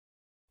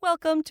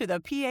Welcome to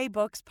the PA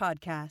Books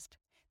Podcast.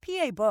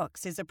 PA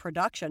Books is a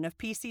production of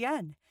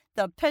PCN,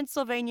 the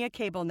Pennsylvania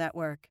Cable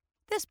Network.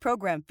 This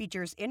program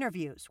features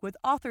interviews with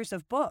authors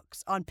of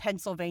books on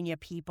Pennsylvania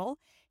people,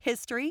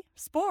 history,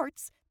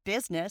 sports,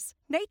 business,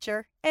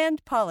 nature,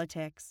 and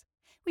politics.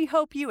 We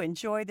hope you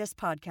enjoy this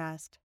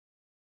podcast.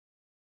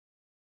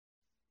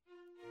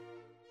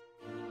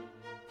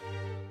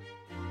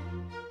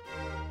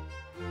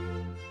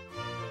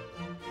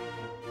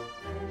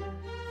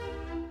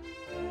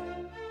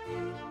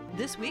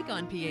 This week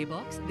on PA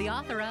Books, the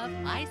author of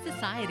High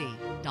Society,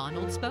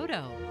 Donald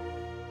Spoto.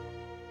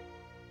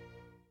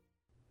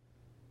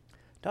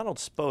 Donald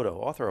Spoto,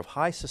 author of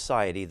High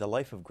Society, The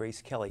Life of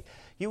Grace Kelly.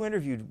 You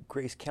interviewed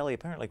Grace Kelly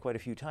apparently quite a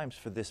few times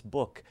for this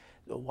book.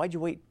 Why'd you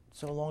wait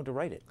so long to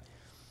write it?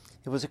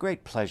 It was a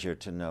great pleasure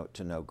to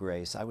know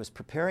Grace. I was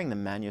preparing the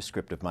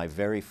manuscript of my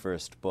very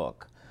first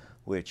book,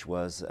 which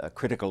was a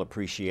critical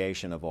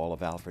appreciation of all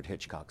of Alfred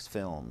Hitchcock's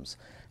films.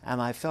 And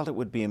I felt it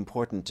would be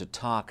important to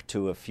talk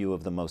to a few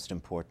of the most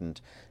important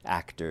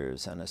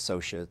actors and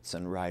associates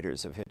and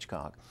writers of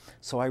Hitchcock.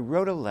 So I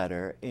wrote a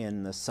letter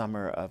in the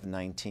summer of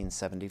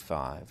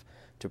 1975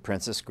 to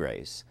Princess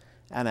Grace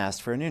and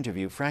asked for an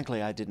interview.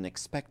 Frankly, I didn't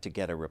expect to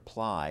get a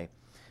reply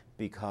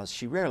because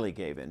she rarely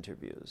gave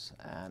interviews,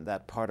 and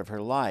that part of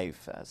her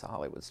life as a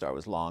Hollywood star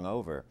was long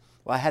over.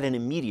 Well, I had an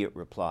immediate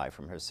reply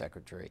from her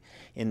secretary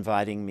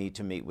inviting me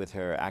to meet with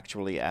her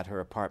actually at her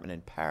apartment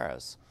in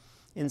Paris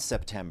in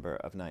September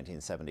of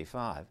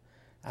 1975.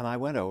 And I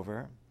went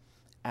over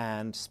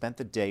and spent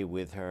the day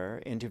with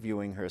her,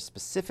 interviewing her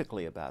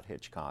specifically about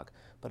Hitchcock,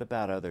 but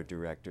about other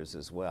directors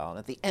as well. And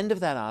at the end of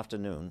that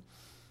afternoon,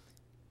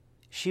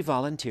 she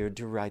volunteered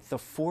to write the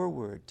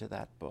foreword to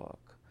that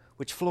book,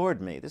 which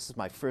floored me. This is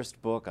my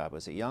first book. I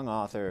was a young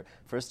author,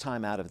 first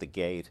time out of the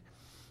gate.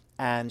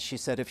 And she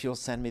said, if you'll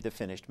send me the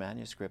finished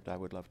manuscript, I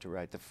would love to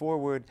write the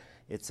foreword.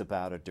 It's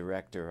about a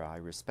director I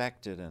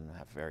respected and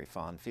have very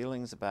fond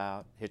feelings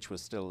about. Hitch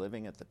was still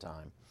living at the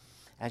time.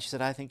 And she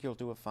said, I think you'll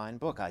do a fine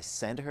book. I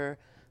sent her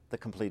the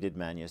completed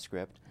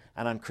manuscript.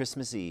 And on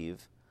Christmas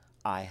Eve,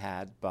 I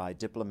had, by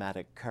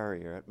diplomatic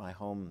courier at my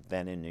home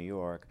then in New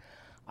York,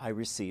 I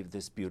received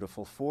this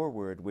beautiful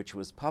foreword, which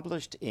was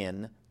published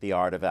in The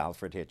Art of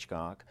Alfred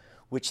Hitchcock,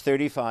 which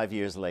 35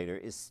 years later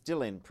is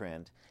still in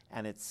print,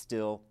 and it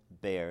still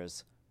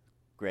bears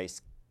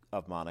Grace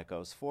of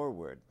Monaco's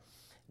foreword.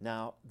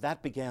 Now,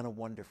 that began a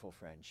wonderful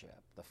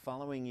friendship. The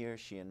following year,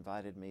 she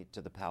invited me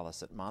to the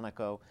palace at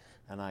Monaco,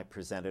 and I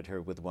presented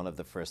her with one of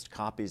the first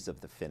copies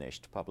of the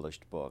finished,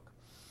 published book.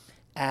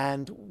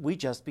 And we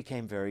just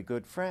became very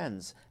good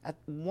friends. At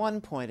one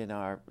point in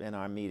our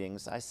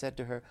meetings, I said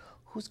to her,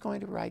 who's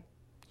going to write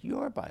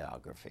your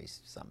biography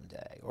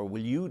someday? Or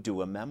will you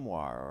do a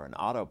memoir or an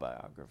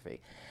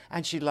autobiography?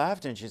 And she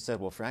laughed and she said,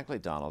 well, frankly,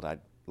 Donald, I'd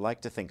like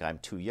to think I'm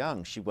too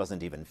young. She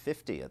wasn't even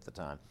 50 at the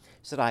time.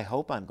 She said, I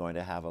hope I'm going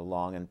to have a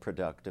long and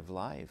productive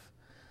life.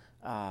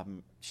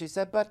 She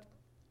said, but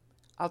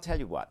I'll tell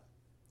you what,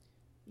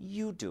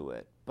 you do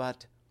it,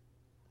 but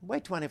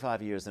wait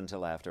 25 years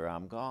until after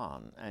I'm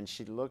gone. And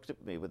she looked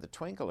at me with a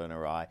twinkle in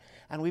her eye,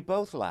 and we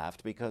both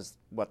laughed because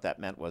what that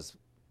meant was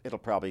it'll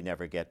probably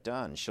never get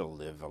done. She'll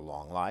live a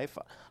long life.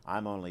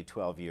 I'm only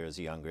 12 years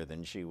younger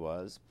than she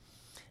was.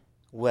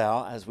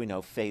 Well, as we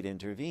know, fate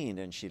intervened,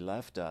 and she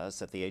left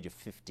us at the age of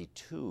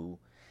 52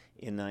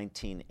 in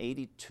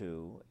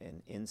 1982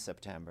 in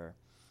September.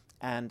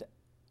 And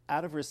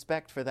out of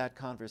respect for that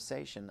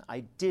conversation,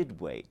 I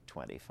did wait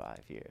 25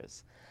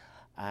 years.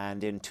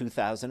 And in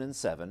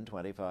 2007,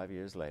 25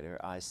 years later,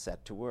 I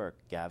set to work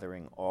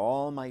gathering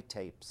all my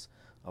tapes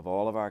of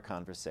all of our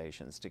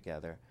conversations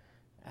together.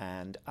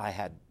 And I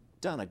had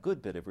done a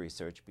good bit of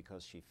research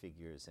because she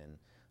figures in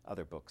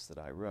other books that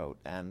I wrote.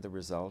 And the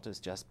result is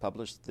just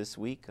published this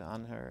week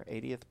on her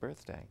 80th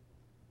birthday.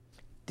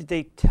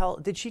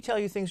 Did she tell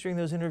you things during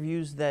those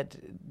interviews that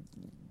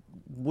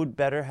would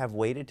better have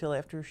waited till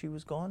after she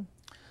was gone?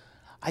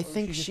 I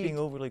think was she just being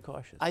overly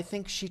cautious? I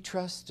think she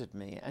trusted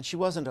me, and she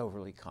wasn't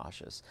overly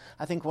cautious.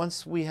 I think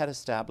once we had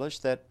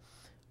established that,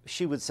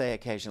 she would say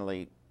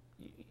occasionally,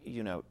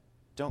 you know,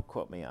 don't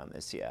quote me on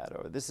this yet,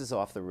 or this is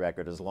off the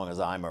record as long as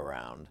I'm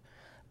around.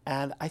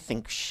 And I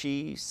think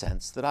she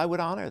sensed that I would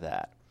honor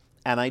that,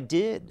 and I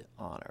did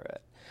honor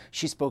it.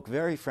 She spoke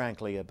very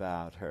frankly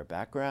about her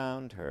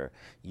background, her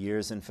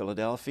years in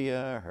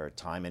Philadelphia, her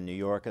time in New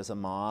York as a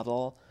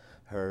model,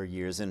 her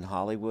years in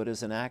Hollywood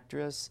as an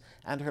actress,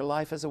 and her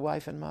life as a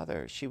wife and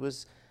mother. She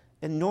was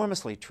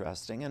enormously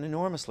trusting and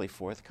enormously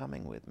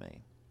forthcoming with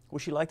me.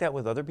 Was she like that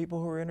with other people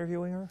who were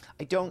interviewing her?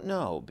 I don't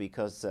know,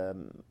 because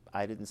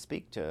I didn't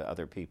speak to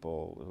other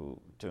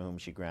people to whom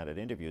she granted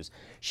interviews.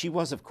 She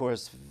was, of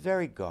course,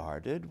 very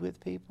guarded with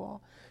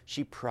people.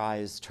 She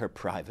prized her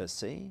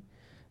privacy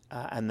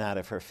and that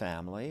of her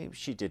family.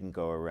 She didn't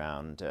go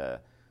around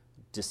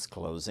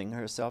disclosing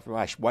herself.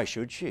 Why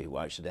should she?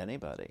 Why should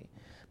anybody?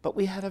 But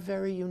we had a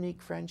very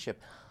unique friendship.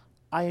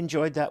 I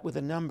enjoyed that with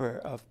a number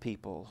of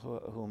people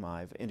whom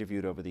I've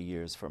interviewed over the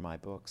years for my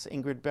books.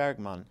 Ingrid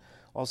Bergman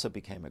also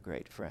became a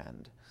great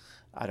friend.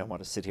 I don't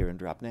want to sit here and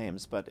drop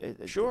names, but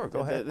Sure, go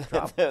ahead.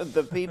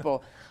 The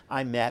people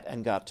I met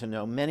and got to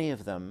know, many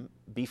of them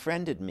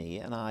befriended me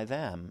and I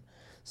them.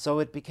 So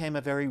it became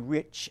a very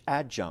rich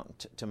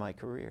adjunct to my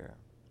career.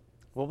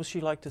 What was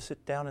she like to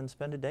sit down and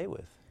spend a day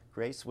with?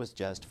 Grace was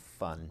just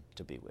fun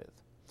to be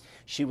with.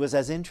 She was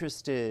as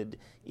interested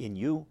in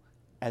you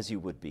as you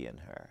would be in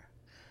her.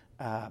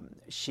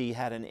 She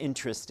had an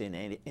interest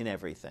in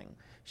everything.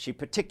 She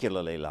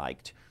particularly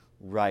liked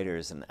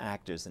writers and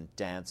actors and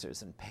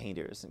dancers and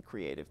painters and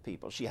creative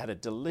people. She had a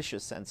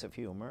delicious sense of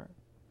humor,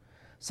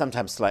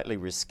 sometimes slightly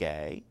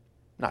risque,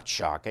 not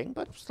shocking,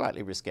 but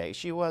slightly risque.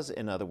 She was,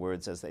 in other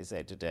words, as they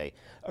say today,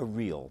 a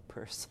real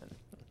person.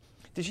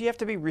 Did she have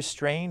to be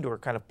restrained or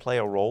kind of play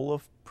a role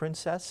of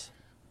princess?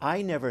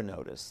 I never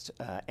noticed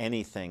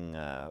anything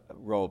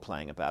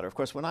role-playing about her. Of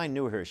course, when I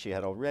knew her, she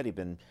had already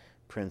been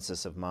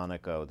Princess of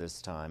Monaco, this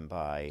time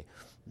by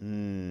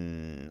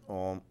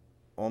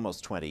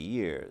almost 20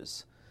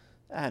 years.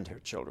 And her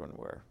children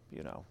were,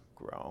 you know,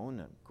 grown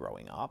and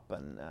growing up.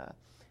 And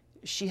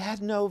she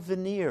had no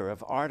veneer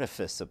of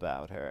artifice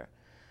about her.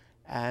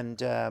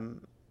 And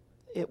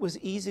it was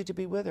easy to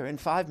be with her. In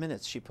 5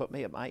 minutes, she put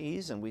me at my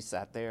ease, and we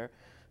sat there,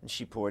 and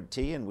she poured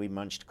tea, and we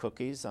munched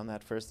cookies on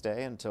that first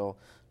day until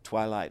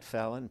twilight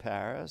fell in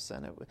Paris.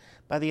 And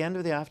by the end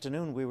of the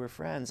afternoon, we were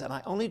friends. And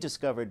I only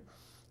discovered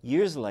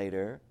years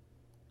later,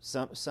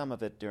 some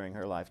of it during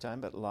her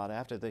lifetime, but a lot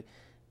after, the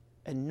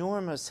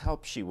enormous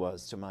help she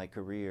was to my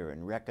career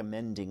in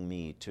recommending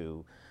me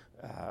to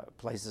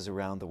places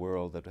around the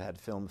world that had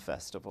film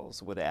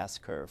festivals, would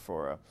ask her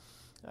for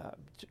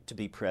to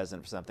be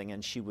present for something,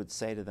 and she would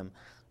say to them,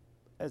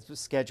 as a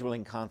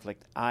scheduling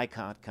conflict, I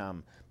can't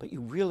come, but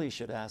you really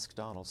should ask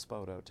Donald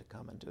Spoto to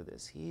come and do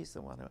this. He's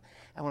the one who...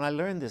 And when I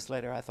learned this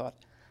later, I thought,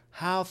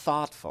 how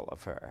thoughtful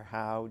of her,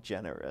 how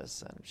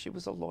generous, and she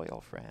was a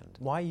loyal friend.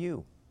 Why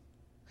you?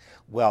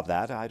 Well,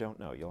 that I don't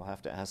know. You'll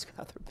have to ask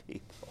other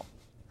people.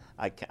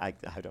 I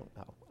don't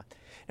know.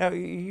 Now, you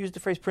used the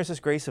phrase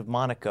Princess Grace of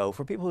Monaco.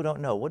 For people who don't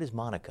know, what is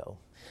Monaco?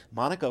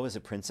 Monaco is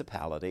a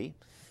principality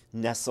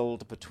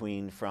nestled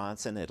between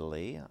France and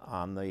Italy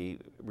on the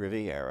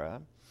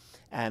Riviera,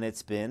 and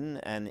it's been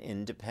an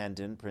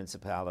independent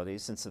principality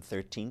since the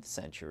 13th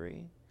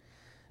century.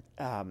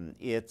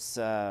 It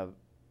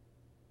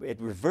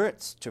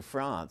reverts to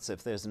France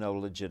if there's no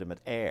legitimate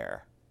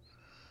heir,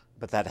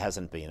 but that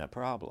hasn't been a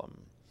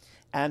problem.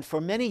 And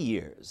for many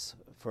years,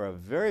 for a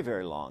very,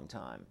 very long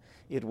time,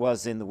 it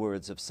was, in the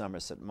words of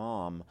Somerset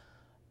Maugham,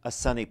 a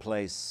sunny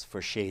place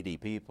for shady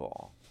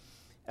people.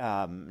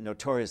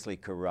 Notoriously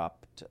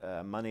corrupt,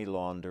 money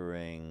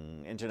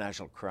laundering,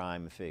 international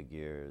crime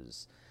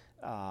figures,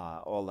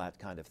 all that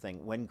kind of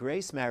thing. When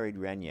Grace married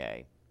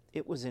Regnier,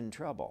 it was in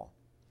trouble.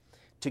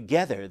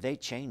 Together, they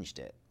changed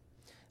it.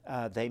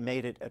 They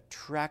made it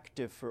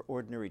attractive for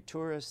ordinary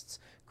tourists.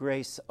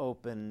 Grace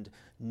opened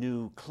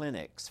new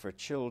clinics for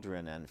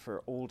children and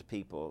for old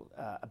people,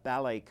 a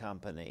ballet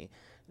company,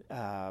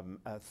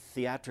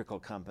 theatrical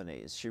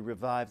companies. She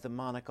revived the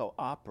Monaco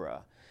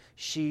Opera.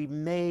 She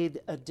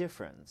made a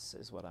difference,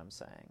 is what I'm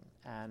saying.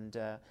 And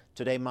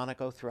today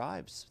Monaco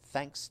thrives,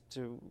 thanks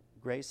to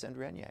Grace and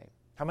Regnier.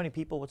 How many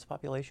people? What's the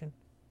population?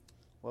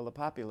 Well, the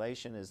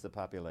population is the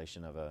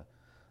population of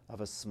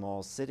a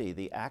small city.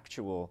 The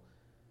actual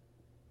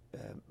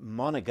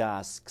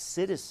Monegasque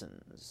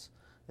citizens,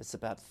 it's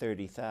about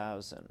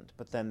 30,000.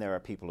 But then there are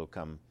people who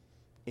come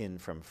in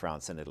from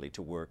France and Italy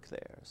to work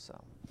there. So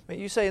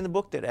You say in the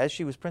book that as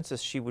she was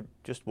princess, she would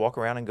just walk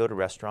around and go to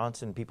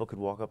restaurants and people could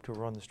walk up to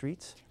her on the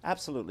streets?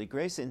 Absolutely.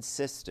 Grace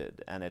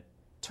insisted, and it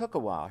took a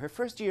while. Her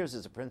first years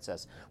as a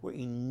princess were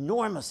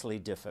enormously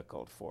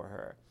difficult for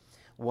her.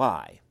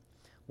 Why?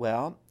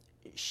 Well,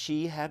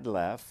 she had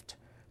left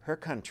her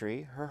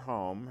country, her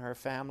home, her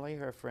family,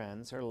 her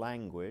friends, her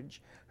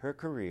language, her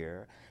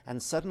career,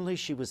 and suddenly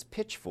she was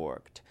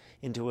pitchforked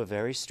into a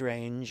very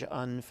strange,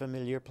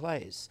 unfamiliar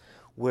place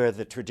where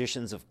the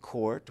traditions of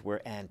court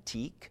were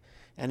antique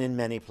and in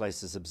many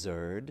places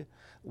absurd,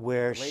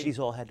 where Ladies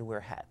all had to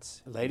wear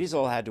hats. Ladies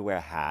all had to wear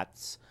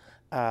hats.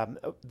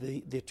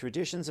 The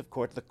traditions of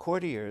court, the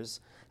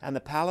courtiers and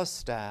the palace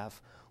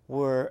staff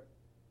were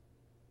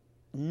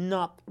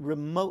not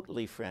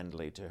remotely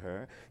friendly to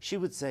her. She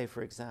would say,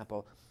 for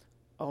example,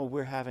 oh,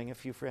 we're having a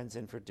few friends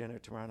in for dinner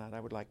tomorrow night. I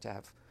would like to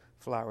have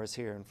flowers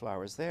here and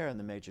flowers there. And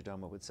the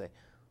majordomo would say,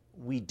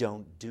 we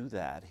don't do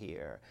that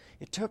here.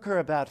 It took her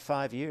about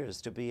 5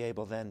 years to be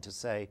able then to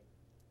say,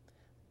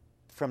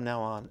 from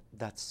now on,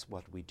 that's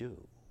what we do.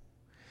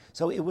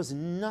 So it was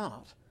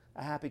not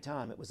a happy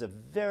time. It was a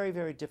very,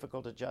 very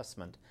difficult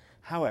adjustment.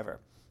 However,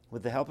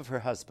 with the help of her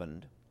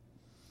husband,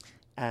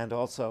 and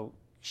also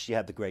she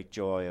had the great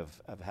joy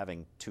of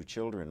having 2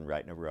 children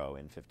right in a row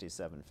in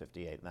 57,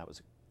 58, and that was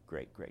a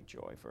great, great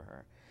joy for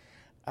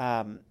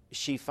her.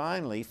 She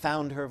finally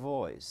found her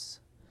voice.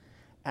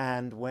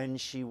 And when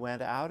she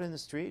went out in the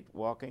street,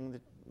 walking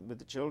with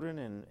the children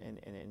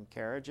in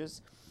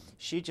carriages,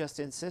 she just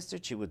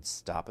insisted. She would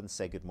stop and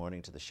say good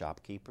morning to the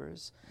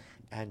shopkeepers,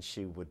 and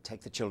she would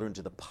take the children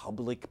to the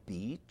public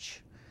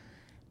beach.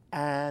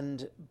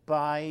 And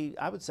by,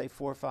 I would say,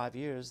 4 or 5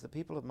 years, the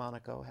people of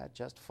Monaco had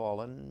just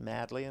fallen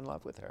madly in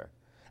love with her,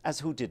 as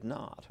who did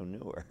not, who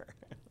knew her.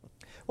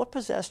 What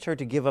possessed her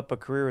to give up a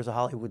career as a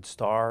Hollywood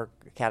star,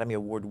 Academy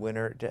Award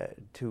winner,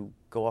 to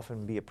go off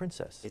and be a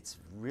princess? It's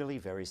really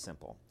very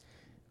simple.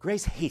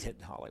 Grace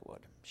hated Hollywood.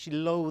 She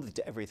loathed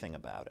everything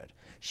about it.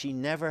 She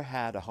never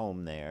had a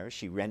home there.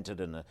 She rented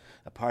an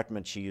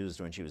apartment she used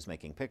when she was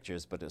making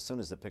pictures, but as soon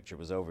as the picture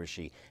was over,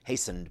 she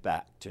hastened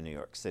back to New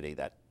York City,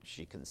 that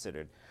she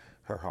considered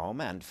her home,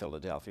 and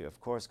Philadelphia,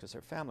 of course, because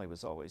her family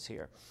was always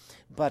here.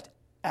 But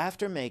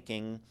after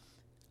making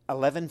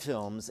 11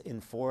 films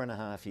in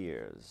 4.5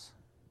 years,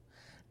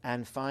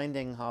 and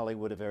finding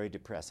Hollywood a very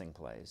depressing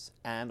place,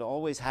 and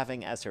always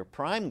having as her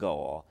prime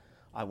goal,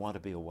 I want to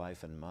be a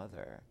wife and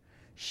mother,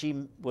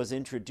 she was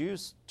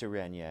introduced to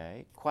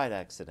Regnier quite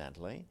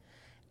accidentally,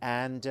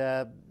 and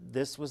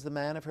this was the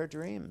man of her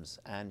dreams.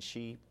 And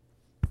she,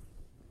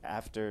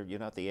 after,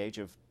 at the age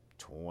of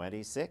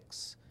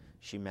 26,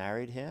 she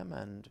married him,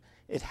 and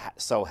it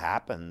so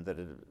happened that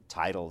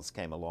titles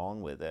came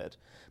along with it,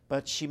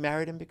 but she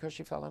married him because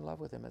she fell in love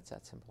with him. It's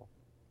that simple.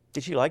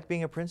 Did she like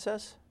being a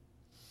princess?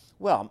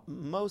 Well,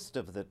 most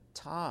of the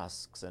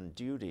tasks and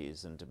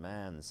duties and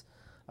demands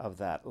of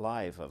that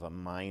life of a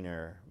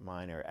minor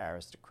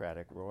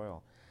aristocratic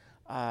royal,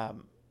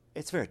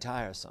 it's very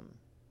tiresome,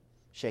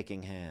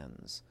 shaking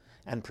hands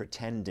and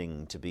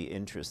pretending to be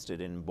interested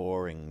in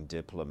boring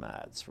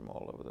diplomats from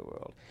all over the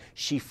world.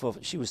 She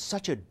was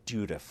such a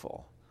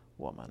dutiful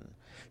woman.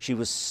 She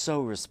was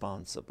so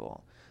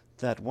responsible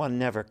that one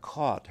never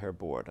caught her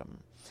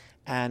boredom.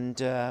 And,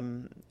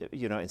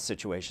 in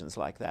situations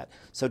like that.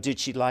 So did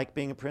she like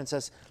being a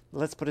princess?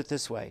 Let's put it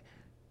this way.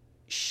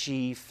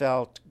 She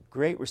felt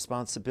great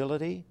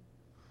responsibility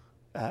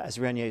as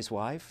Regnier's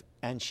wife,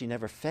 and she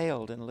never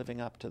failed in living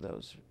up to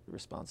those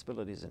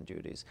responsibilities and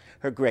duties.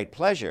 Her great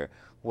pleasure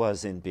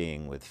was in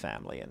being with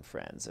family and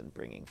friends and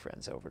bringing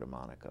friends over to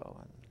Monaco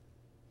and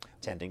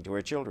tending to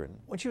her children.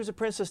 When she was a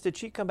princess, did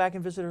she come back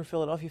and visit her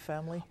Philadelphia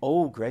family?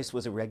 Oh, Grace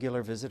was a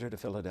regular visitor to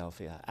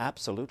Philadelphia,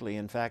 absolutely.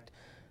 In fact,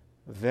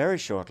 very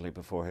shortly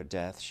before her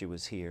death, she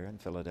was here in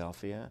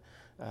Philadelphia,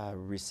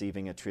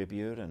 receiving a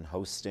tribute and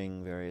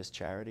hosting various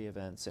charity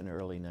events in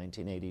early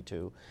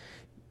 1982.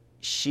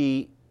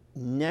 She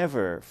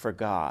never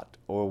forgot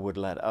or would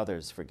let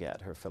others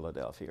forget her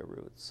Philadelphia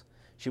roots.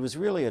 She was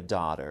really a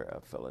daughter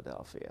of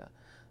Philadelphia,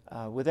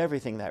 with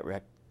everything that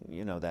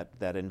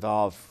that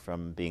involved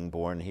from being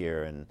born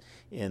here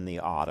in the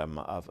autumn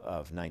of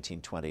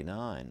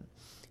 1929.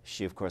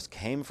 She, of course,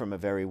 came from a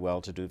very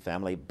well-to-do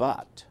family,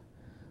 but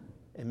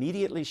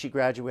immediately she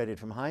graduated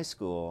from high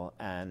school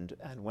and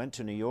went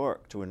to New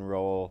York to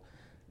enroll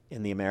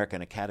in the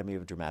American Academy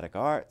of Dramatic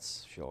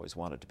Arts. She always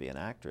wanted to be an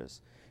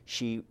actress.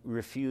 She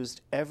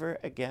refused ever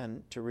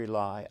again to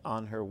rely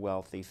on her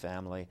wealthy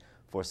family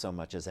for so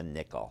much as a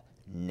nickel.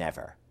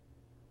 Never.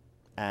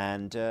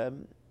 And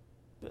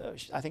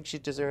I think she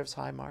deserves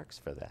high marks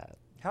for that.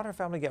 How did her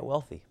family get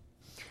wealthy?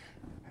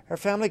 Her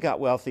family got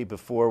wealthy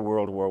before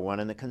World War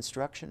I in the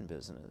construction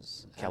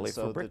business. Kelly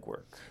for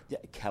brickwork.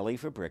 Kelly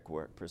for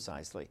brickwork,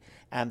 precisely.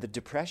 And the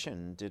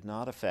Depression did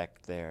not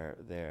affect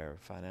their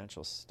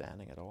financial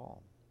standing at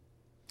all.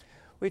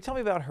 Will you tell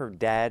me about her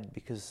dad?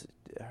 Because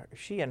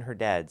she and her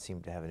dad seem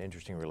to have an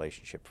interesting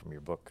relationship from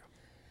your book.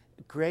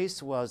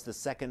 Grace was the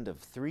second of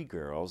 3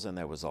 girls, and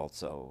there was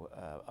also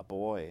a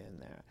boy in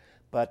there.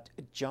 But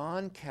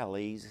John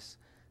Kelly's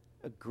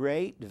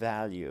great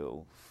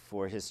value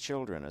for his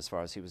children, as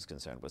far as he was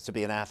concerned, was to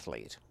be an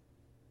athlete.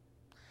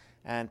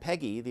 And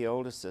Peggy, the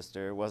oldest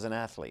sister, was an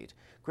athlete.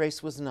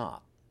 Grace was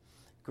not.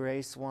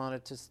 Grace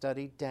wanted to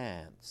study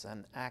dance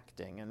and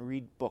acting and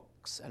read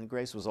books, and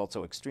Grace was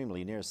also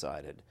extremely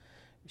nearsighted.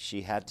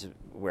 She had to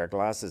wear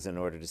glasses in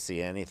order to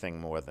see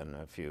anything more than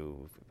a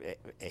few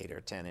 8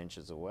 or 10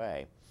 inches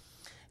away.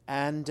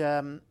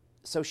 And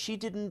so she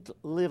didn't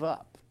live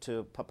up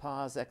to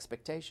Papa's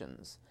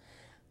expectations.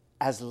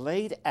 As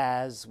late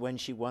as when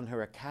she won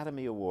her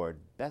Academy Award,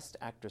 Best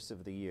Actress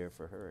of the Year,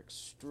 for her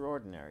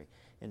extraordinary,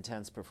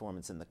 intense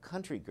performance in The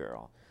Country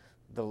Girl,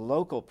 the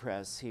local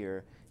press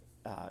here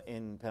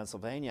in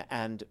Pennsylvania,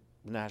 and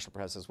the national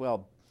press as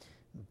well,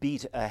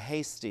 beat a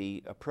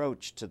hasty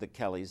approach to the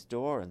Kellys'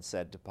 door and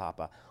said to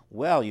Papa,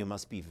 "Well, you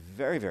must be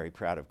very, very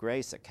proud of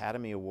Grace,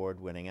 Academy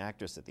Award-winning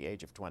actress at the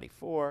age of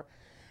 24.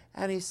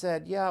 And he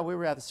said, "Yeah, we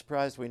were rather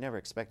surprised. We never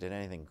expected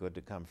anything good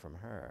to come from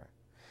her."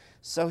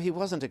 So he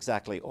wasn't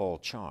exactly all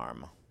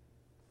charm.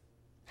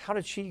 How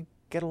did she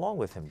get along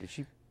with him? Did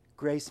she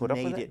Grace put up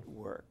with made it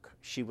work.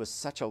 She was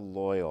such a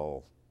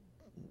loyal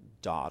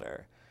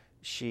daughter.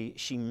 She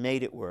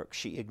made it work.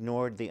 She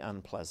ignored the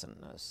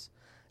unpleasantness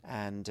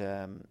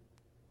and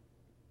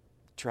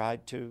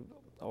tried to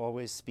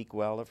always speak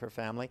well of her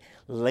family.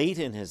 Late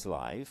in his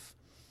life,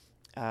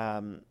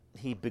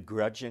 he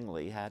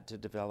begrudgingly had to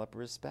develop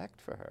respect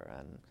for her,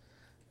 and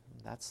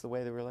that's the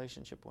way the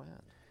relationship went.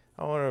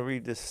 I want to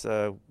read this.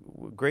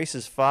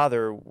 Grace's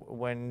father,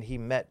 when he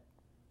met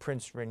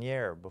Prince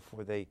Regnier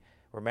before they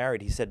were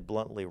married, he said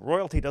bluntly,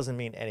 "Royalty doesn't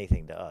mean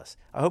anything to us.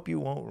 I hope you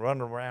won't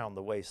run around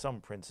the way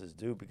some princes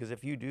do, because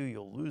if you do,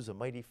 you'll lose a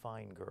mighty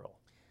fine girl."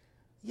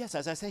 Yes,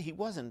 as I say, he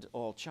wasn't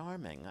all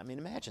charming. I mean,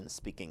 imagine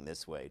speaking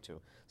this way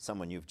to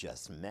someone you've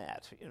just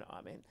met, you know,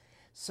 I mean.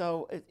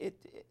 So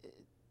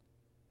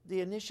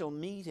the initial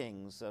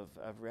meetings of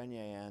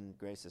Regnier and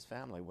Grace's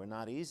family were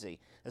not easy,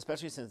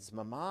 especially since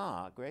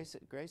Mama,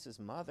 Grace's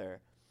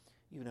mother,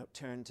 you know,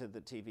 turned to the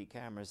TV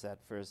cameras that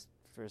first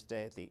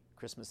day at the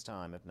Christmas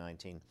time of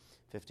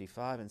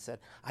 1955 and said,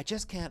 "I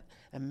just can't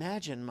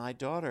imagine my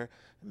daughter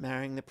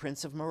marrying the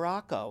Prince of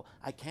Morocco.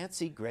 I can't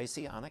see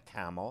Gracie on a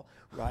camel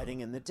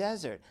riding in the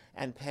desert."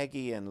 And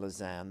Peggy and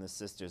Lizanne, the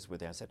sisters, were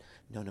there and said,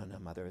 no,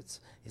 Mother, it's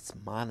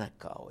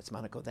Monaco. It's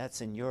Monaco.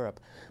 That's in Europe.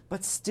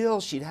 But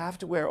still, she'd have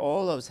to wear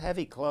all those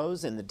heavy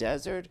clothes in the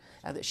desert,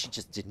 and she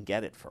just didn't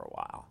get it for a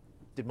while.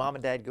 Did Mom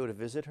and Dad go to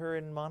visit her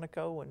in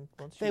Monaco?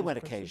 Once They went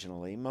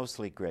occasionally.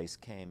 Mostly Grace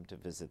came to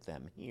visit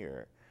them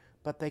here.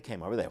 But they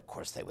came over there. Of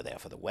course, they were there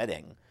for the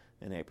wedding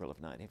in April of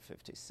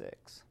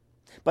 1956.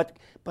 But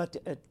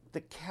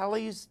the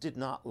Kellys did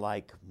not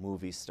like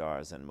movie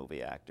stars and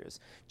movie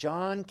actors.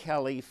 John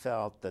Kelly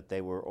felt that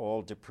they were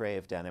all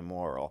depraved and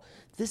immoral.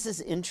 This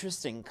is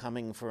interesting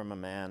coming from a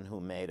man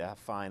who made a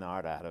fine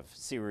art out of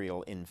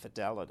serial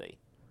infidelity.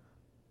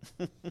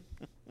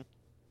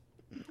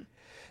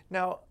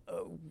 Now,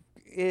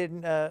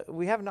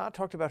 we have not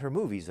talked about her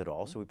movies at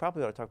all, so we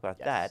probably ought to talk about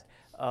that.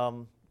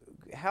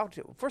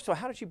 First of all,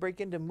 how did she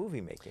break into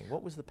movie making?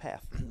 What was the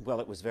path? Well,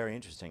 it was very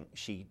interesting.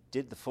 She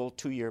did the full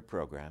 2-year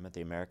program at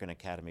the American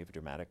Academy of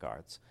Dramatic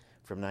Arts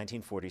from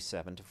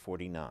 1947 to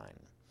 49.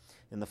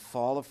 In the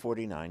fall of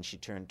 49, she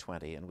turned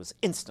 20 and was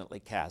instantly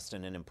cast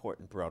in an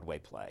important Broadway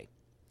play.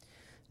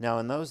 Now,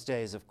 in those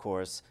days, of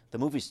course, the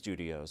movie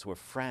studios were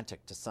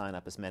frantic to sign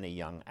up as many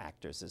young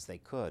actors as they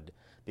could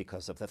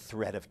because of the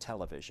threat of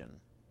television.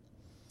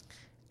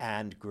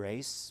 And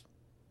Grace,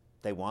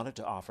 they wanted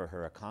to offer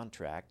her a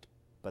contract,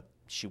 but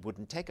she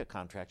wouldn't take a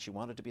contract. She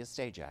wanted to be a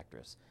stage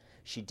actress.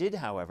 She did,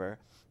 however,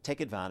 take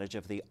advantage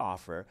of the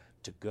offer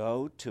to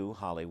go to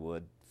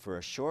Hollywood for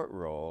a short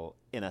role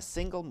in a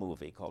single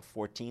movie called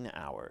 14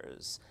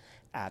 Hours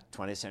at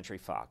 20th Century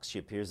Fox. She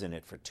appears in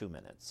it for 2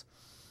 minutes.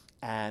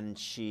 And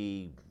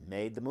she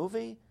made the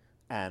movie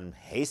and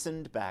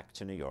hastened back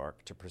to New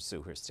York to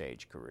pursue her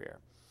stage career.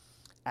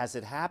 As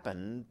it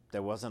happened,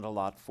 there wasn't a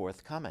lot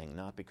forthcoming,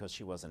 not because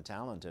she wasn't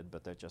talented,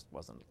 but there just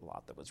wasn't a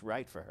lot that was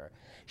right for her.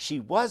 She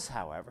was,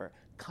 however,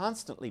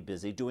 constantly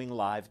busy doing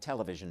live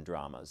television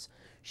dramas.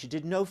 She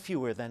did no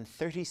fewer than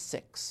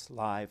 36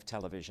 live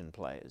television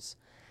plays.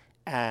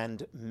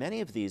 And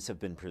many of these have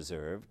been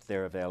preserved.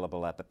 They're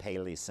available at the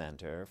Paley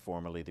Center,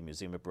 formerly the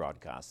Museum of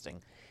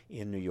Broadcasting,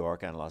 in New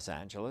York and Los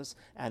Angeles,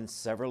 and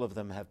several of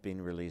them have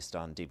been released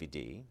on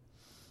DVD.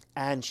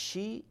 And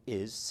she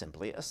is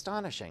simply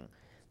astonishing.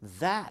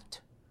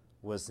 That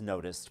was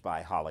noticed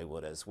by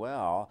Hollywood as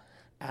well,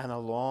 and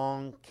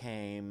along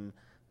came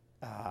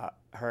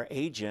her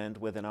agent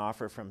with an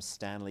offer from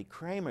Stanley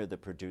Kramer, the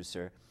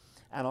producer,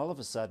 and all of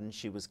a sudden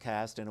she was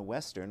cast in a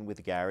Western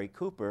with Gary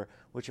Cooper,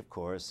 which of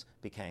course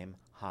became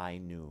High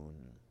Noon.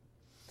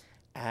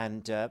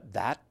 And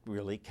that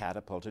really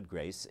catapulted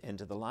Grace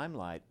into the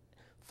limelight.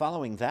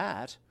 Following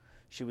that,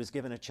 she was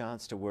given a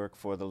chance to work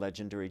for the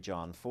legendary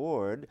John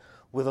Ford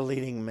with a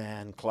leading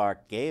man,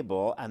 Clark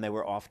Gable, and they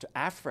were off to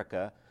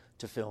Africa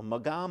to film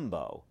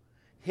Mogambo.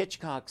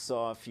 Hitchcock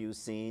saw a few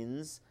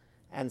scenes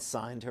and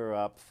signed her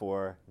up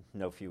for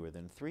no fewer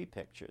than 3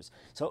 pictures.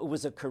 So it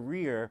was a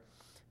career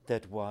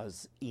that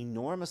was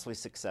enormously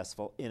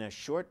successful in a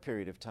short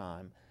period of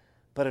time,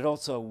 but it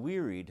also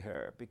wearied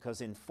her because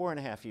in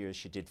 4.5 years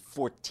she did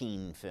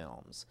 14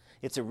 films.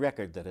 It's a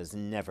record that has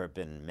never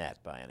been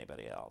met by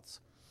anybody else.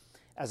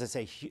 As I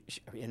say,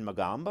 in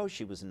Mogambo,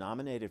 she was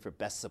nominated for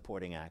Best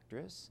Supporting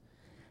Actress,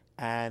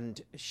 and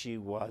she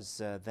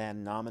was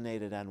then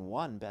nominated and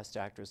won Best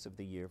Actress of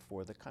the Year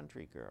for The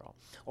Country Girl.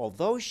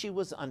 Although she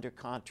was under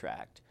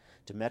contract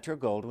to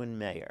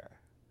Metro-Goldwyn-Mayer,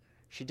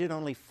 she did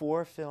only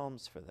 4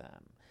 films for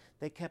them.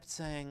 They kept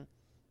saying,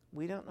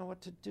 "We don't know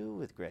what to do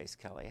with Grace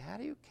Kelly. How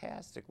do you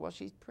cast her? Well,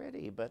 she's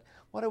pretty, but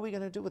what are we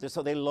going to do with her?"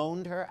 So they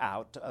loaned her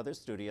out to other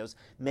studios,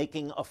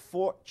 making a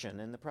fortune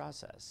in the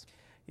process.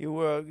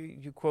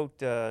 You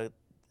quote a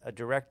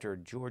director,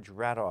 George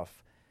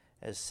Radoff,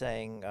 as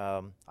saying,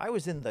 "I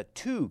was in the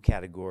 2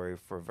 category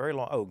for a very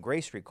long." Oh,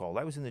 Grace recalled,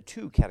 "I was in the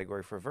 2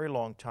 category for a very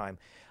long time.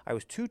 I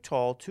was too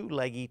tall, too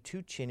leggy,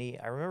 too chinny.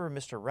 I remember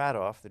Mr.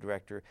 Radoff, the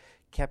director,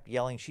 kept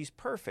yelling, 'She's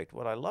perfect.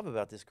 What I love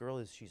about this girl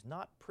is she's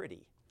not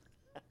pretty.'"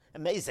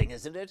 Amazing,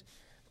 isn't it?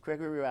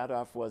 Gregory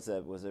Radoff was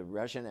a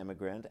Russian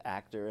immigrant,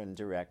 actor and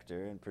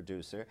director and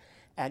producer,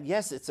 and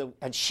yes,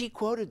 and she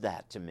quoted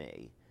that to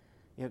me.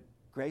 You know,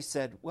 Grace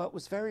said, "Well, it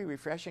was very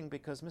refreshing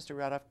because Mr.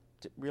 Radoff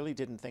really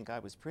didn't think I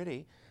was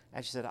pretty,"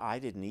 and she said, "I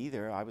didn't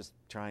either. I was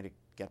trying to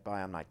get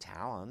by on my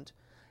talent,"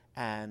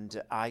 and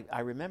I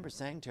remember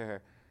saying to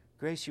her,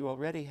 "Grace, you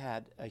already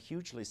had a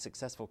hugely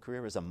successful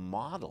career as a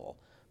model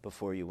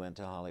before you went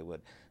to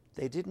Hollywood.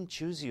 They didn't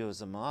choose you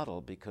as a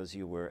model because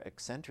you were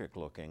eccentric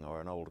looking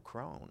or an old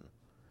crone."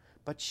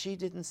 But she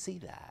didn't see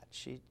that.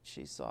 She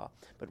saw.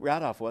 But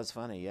Radoff was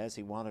funny. Yes,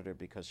 he wanted her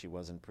because she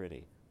wasn't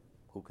pretty.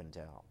 Who can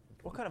tell?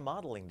 What kind of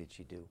modeling did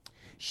she do?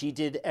 She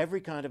did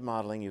every kind of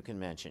modeling you can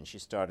mention. She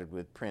started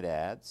with print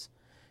ads.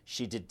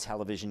 She did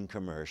television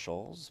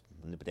commercials,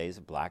 in the days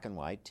of black and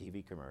white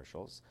TV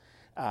commercials.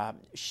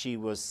 She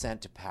was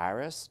sent to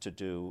Paris to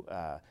do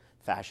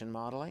fashion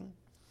modeling.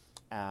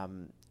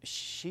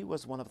 She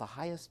was one of the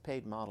highest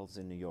paid models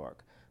in New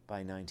York by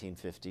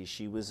 1950.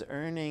 She was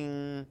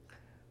earning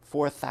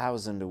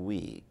 $4,000 a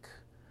week,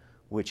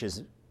 which is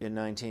in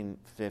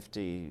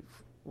 1950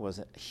 was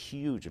a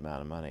huge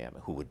amount of money. I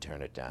mean, who would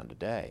turn it down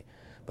today?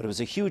 But it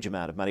was a huge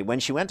amount of money. When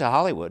she went to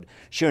Hollywood,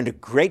 she earned a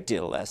great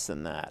deal less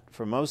than that.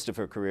 For most of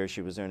her career,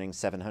 she was earning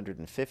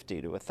 $750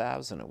 to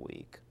 $1,000 a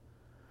week.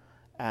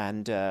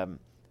 And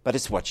but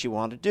it's what she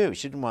wanted to do.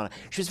 She didn't want to.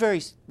 She was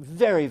very,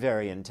 very,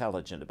 very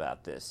intelligent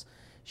about this.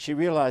 She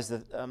realized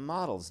that a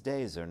model's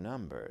days are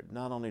numbered.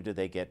 Not only do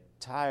they get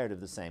tired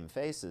of the same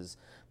faces,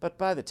 but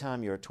by the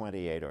time you're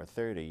 28 or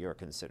 30, you're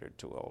considered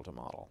too old to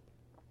model.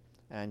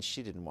 And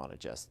she didn't want to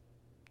just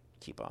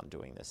keep on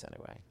doing this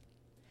anyway.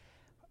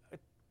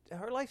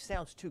 Her life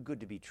sounds too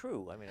good to be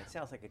true. I mean, it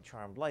sounds like a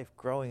charmed life.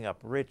 Growing up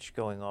rich,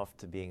 going off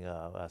to being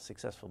a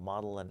successful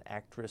model and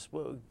actress.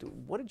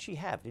 What did she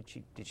have? Did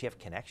she have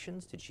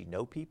connections? Did she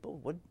know people?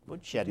 What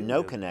She had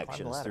no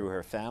connections through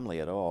her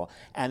family at all.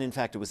 And in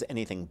fact, it was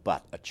anything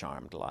but a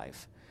charmed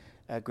life.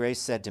 Grace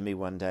said to me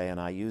one day, and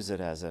I use it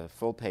as a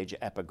full-page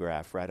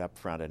epigraph right up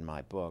front in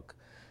my book,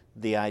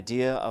 "The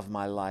idea of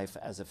my life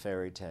as a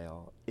fairy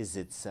tale is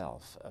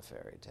itself a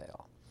fairy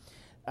tale."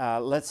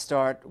 Let's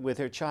start with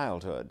her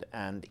childhood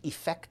and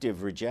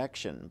effective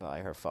rejection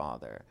by her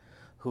father,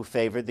 who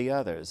favored the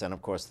others. And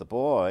of course the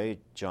boy,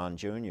 John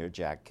Jr.,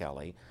 Jack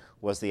Kelly,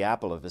 was the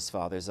apple of his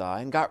father's eye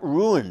and got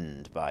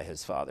ruined by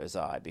his father's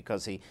eye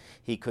because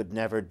he could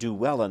never do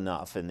well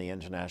enough in the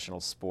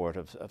international sport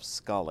of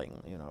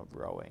sculling, you know,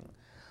 rowing,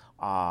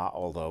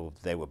 although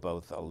they were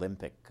both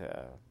Olympic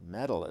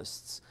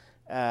medalists.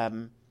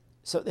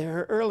 So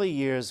her early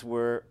years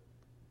were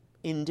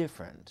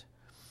indifferent.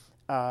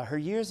 Her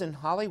years in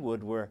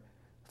Hollywood were,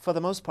 for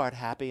the most part,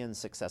 happy and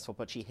successful,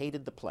 but she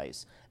hated the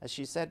place. As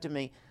she said to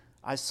me,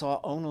 I saw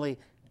only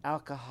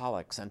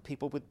alcoholics and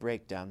people with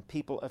breakdown,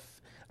 people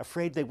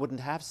afraid they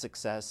wouldn't have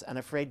success and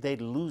afraid they'd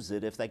lose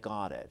it if they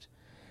got it.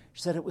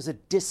 She said it was a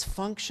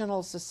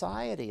dysfunctional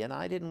society, and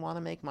I didn't want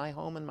to make my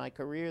home and my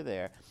career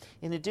there.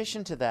 In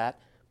addition to that,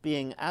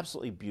 being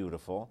absolutely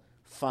beautiful,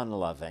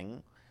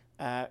 fun-loving,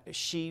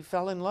 she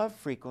fell in love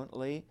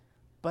frequently.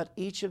 But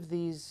each of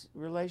these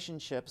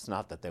relationships,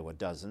 not that there were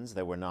dozens,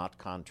 they were not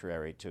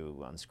contrary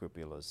to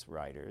unscrupulous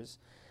writers,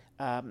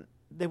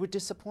 they were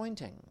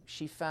disappointing.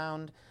 She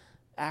found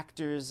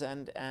actors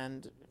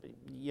and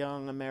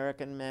young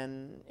American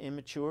men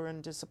immature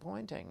and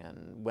disappointing.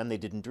 And when they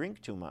didn't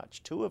drink too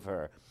much, two of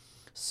her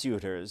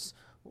suitors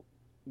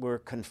were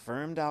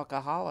confirmed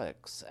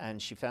alcoholics, and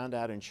she found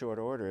out in short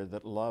order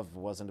that love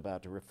wasn't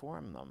about to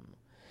reform them.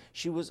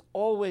 She was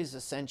always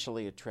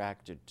essentially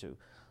attracted to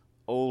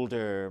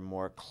older,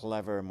 more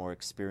clever, more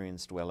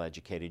experienced,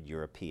 well-educated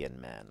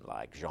European men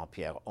like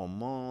Jean-Pierre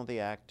Aumont, the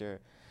actor,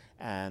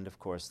 and of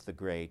course the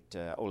great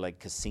Oleg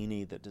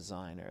Cassini, the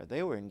designer.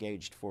 They were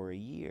engaged for a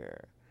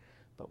year.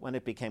 But when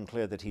it became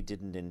clear that he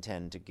didn't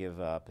intend to give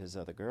up his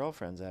other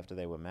girlfriends after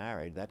they were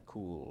married, that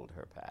cooled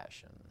her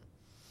passion.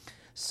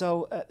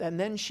 So, and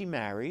then she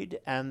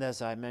married, and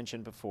as I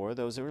mentioned before,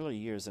 those early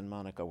years in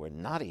Monaco were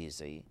not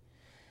easy.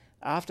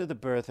 After the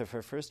birth of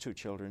her first two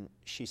children,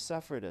 she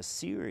suffered a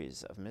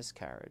series of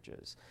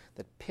miscarriages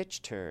that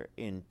pitched her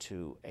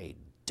into a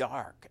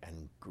dark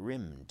and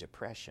grim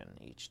depression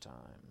each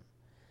time.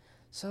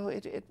 So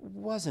it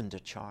wasn't a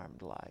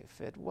charmed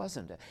life. It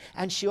wasn't.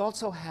 And she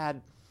also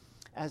had,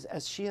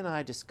 as she and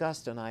I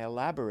discussed, and I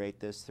elaborate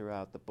this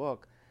throughout the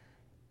book,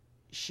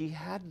 she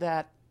had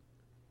that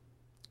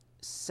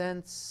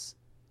sense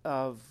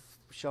of,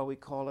 shall we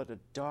call it, a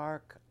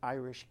dark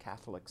Irish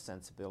Catholic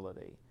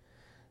sensibility.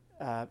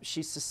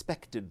 She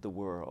suspected the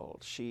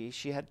world. She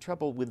had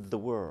trouble with the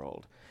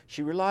world.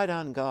 She relied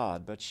on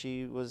God, but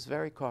she was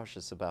very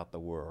cautious about the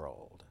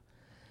world.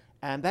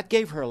 And that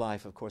gave her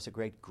life, of course, a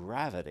great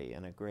gravity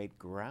and a great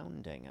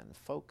grounding and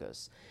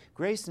focus.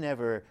 Grace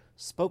never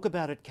spoke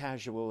about it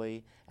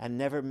casually and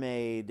never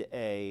made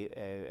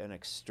an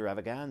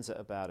extravaganza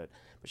about it.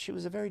 But she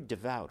was a very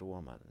devout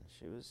woman.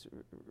 She was,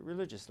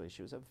 religiously,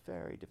 she was a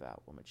very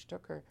devout woman. She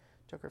took her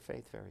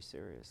faith very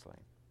seriously.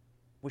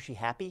 Was she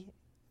happy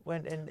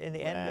when in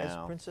the end as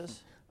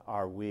princess?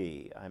 Are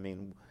we? I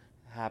mean,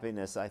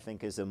 happiness, I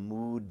think, is a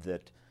mood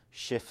that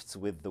shifts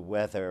with the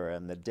weather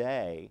and the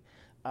day.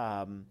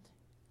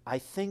 I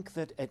think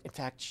that, in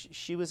fact,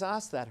 she was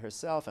asked that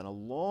herself in a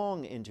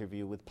long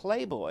interview with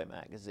Playboy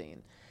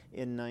magazine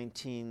in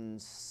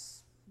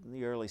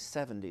the early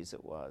 70s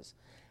it was.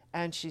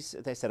 And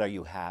they said, "Are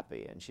you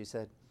happy?" And she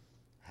said,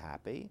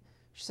 "Happy?"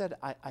 She said,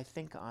 I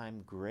think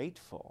I'm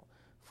grateful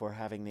for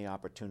having the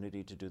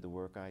opportunity to do the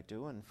work I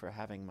do and for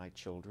having my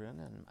children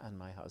and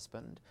my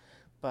husband.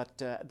 But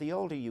the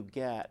older you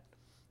get,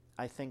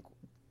 I think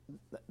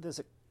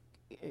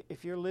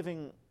if you're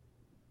living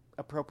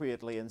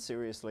appropriately and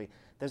seriously,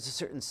 there's a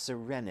certain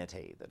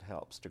serenity that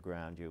helps to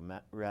ground you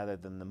rather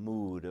than the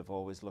mood of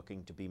always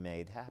looking to be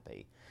made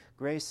happy.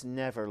 Grace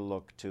never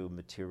looked to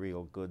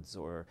material goods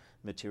or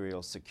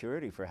material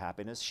security for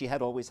happiness. She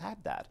had always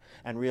had that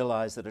and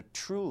realized that a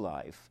true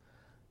life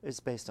is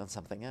based on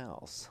something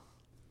else.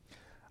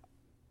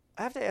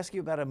 I have to ask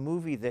you about a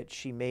movie that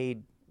she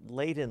made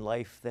late in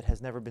life that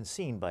has never been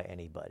seen by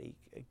anybody.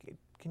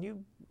 Can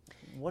you,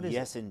 what is it?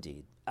 Yes,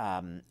 indeed.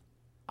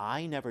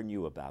 I never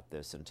knew about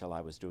this until I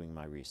was doing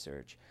my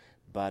research,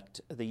 but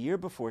the year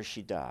before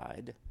she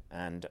died,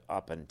 and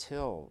up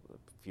until a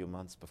few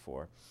months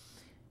before,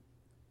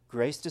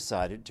 Grace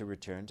decided to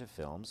return to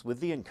films with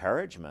the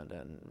encouragement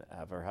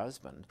of her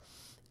husband.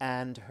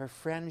 And her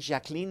friend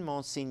Jacqueline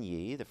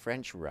Monsigny, the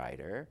French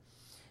writer,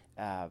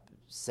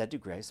 said to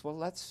Grace, well,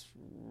 let's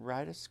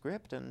write a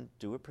script and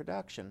do a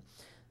production.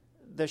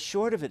 The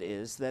short of it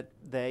is that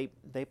they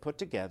put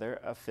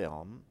together a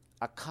film,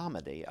 a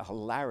comedy, a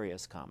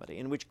hilarious comedy,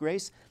 in which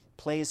Grace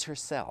plays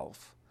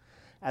herself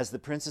as the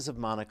Princess of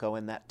Monaco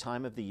in that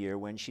time of the year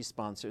when she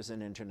sponsors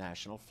an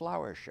international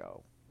flower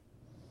show.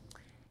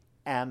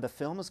 And the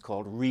film is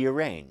called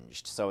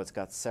Rearranged, so it's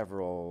got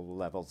several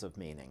levels of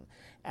meaning.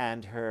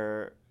 And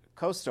her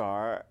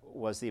co-star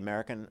was the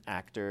American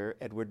actor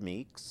Edward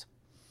Meeks,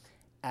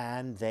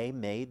 and they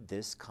made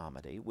this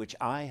comedy, which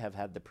I have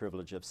had the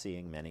privilege of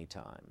seeing many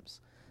times,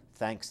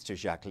 thanks to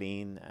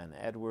Jacqueline and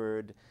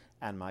Edward,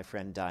 and my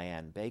friend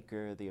Diane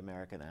Baker, the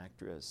American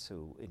actress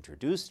who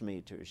introduced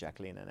me to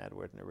Jacqueline and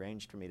Edward and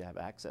arranged for me to have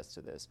access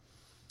to this.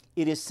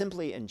 It is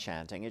simply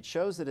enchanting. It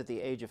shows that at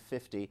the age of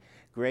 50,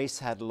 Grace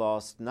had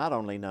lost not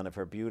only none of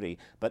her beauty,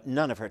 but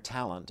none of her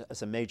talent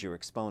as a major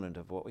exponent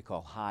of what we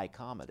call high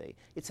comedy.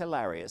 It's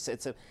hilarious.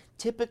 It's a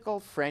typical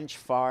French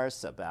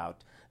farce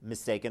about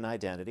mistaken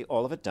identity,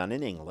 all of it done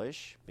in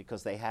English,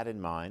 because they had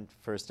in mind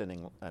first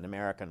an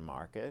American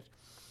market.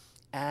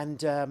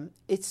 And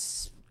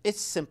it's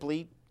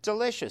simply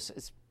delicious.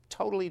 It's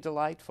totally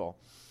delightful.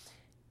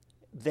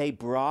 They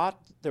brought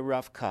the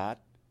rough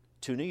cut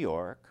to New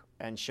York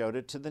and showed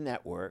it to the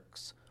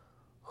networks,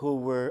 who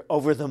were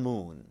over the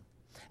moon.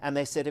 And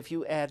they said, if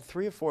you add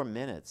 3 or 4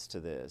 minutes to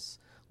this,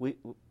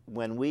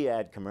 when we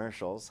add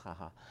commercials,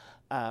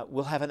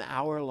 we'll have an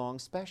hour-long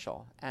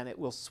special, and it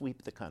will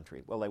sweep the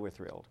country. Well, they were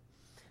thrilled.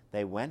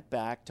 They went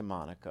back to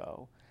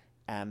Monaco,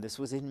 and this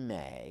was in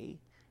May,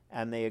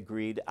 and they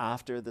agreed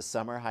after the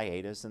summer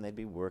hiatus, and they'd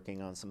be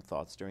working on some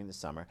thoughts during the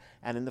summer,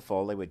 and in the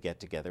fall they would get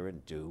together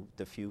and do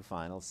the few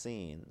final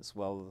scenes.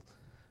 Well,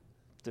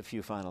 the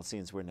few final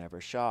scenes were never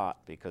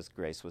shot because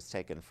Grace was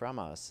taken from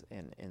us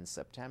in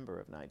September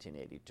of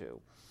 1982.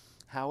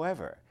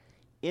 However,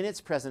 in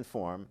its present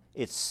form,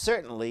 it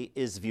certainly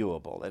is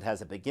viewable. It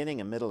has a beginning,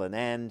 a middle, and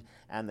end,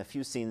 and the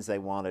few scenes they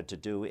wanted to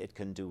do, it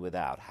can do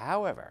without.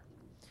 However,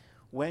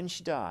 when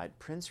she died,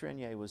 Prince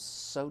Rainier was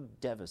so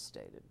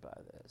devastated by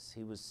this,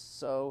 he was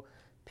so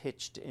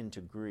pitched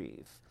into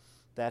grief,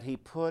 that he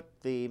put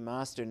the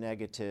master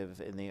negative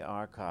in the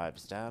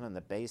archives down in the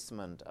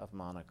basement of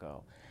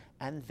Monaco,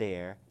 and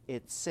there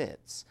it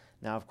sits.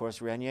 Now, of course,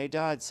 Rainier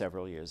died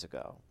several years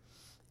ago,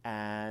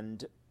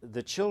 and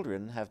the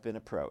children have been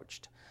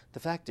approached. The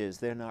fact is,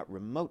 they're not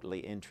remotely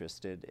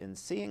interested in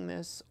seeing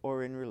this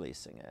or in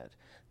releasing it.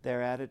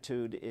 Their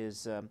attitude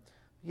is,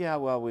 yeah,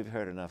 well, we've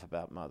heard enough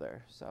about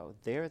Mother. So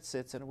there it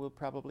sits, and we'll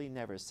probably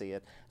never see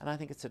it, and I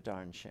think it's a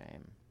darn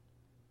shame.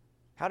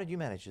 How did you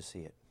manage to see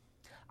it?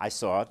 I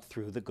saw it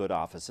through the good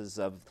offices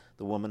of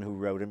the woman who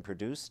wrote and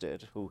produced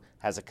it, who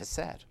has a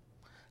cassette.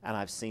 And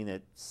I've seen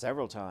it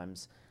several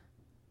times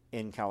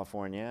in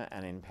California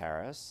and in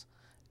Paris.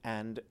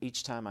 And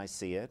each time I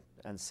see it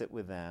and sit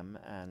with them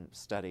and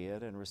study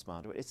it and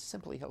respond to it, it's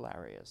simply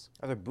hilarious.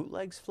 Are there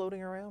bootlegs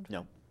floating around?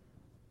 No.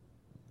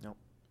 No.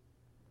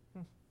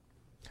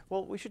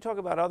 Well, we should talk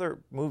about other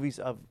movies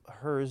of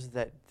hers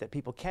that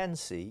people can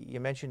see. You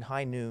mentioned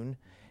High Noon.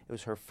 It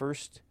was her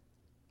first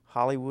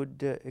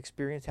Hollywood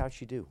experience. How'd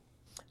she do?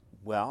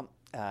 Well,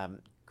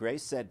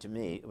 Grace said to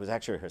me, it was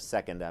actually her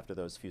second after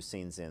those few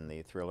scenes in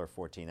the thriller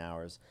 14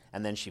 Hours,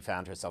 and then she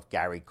found herself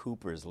Gary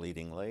Cooper's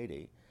leading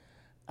lady.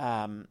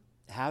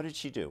 How did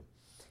she do?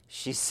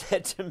 She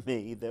said to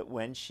me that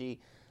when she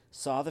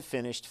saw the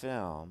finished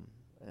film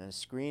in a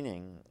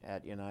screening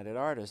at United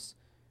Artists,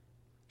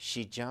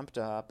 she jumped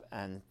up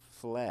and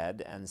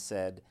fled and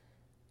said,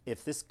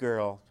 if this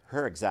girl,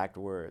 her exact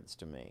words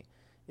to me,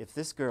 if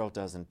this girl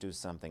doesn't do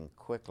something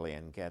quickly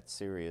and get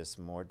serious,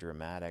 more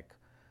dramatic,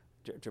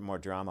 more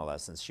drama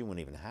lessons, she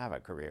wouldn't even have a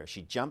career.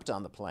 She jumped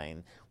on the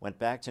plane, went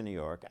back to New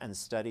York, and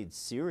studied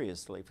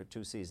seriously for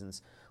 2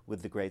 seasons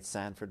with the great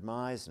Sanford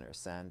Meisner,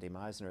 Sandy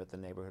Meisner at the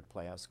Neighborhood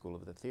Playhouse School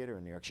of the Theater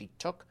in New York. She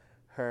took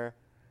her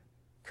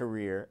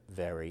career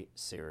very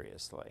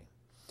seriously.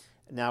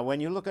 Now, when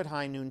you look at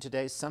High Noon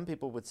today, some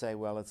people would say,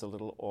 well, it's a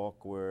little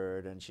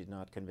awkward and she's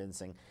not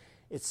convincing.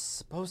 It's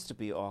supposed to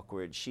be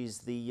awkward. She's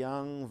the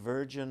young,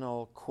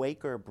 virginal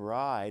Quaker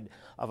bride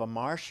of a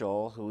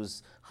marshal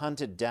who's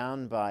hunted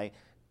down by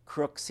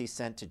crooks he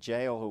sent to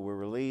jail who were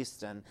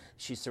released, and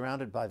she's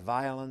surrounded by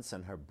violence,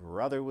 and her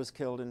brother was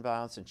killed in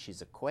violence, and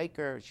she's a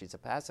Quaker, she's a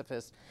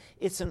pacifist.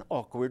 It's an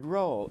awkward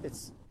role.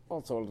 It's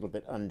also a little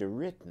bit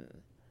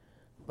underwritten.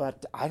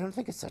 But I don't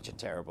think it's such a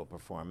terrible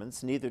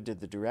performance. Neither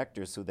did the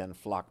directors, who then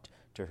flocked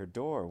to her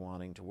door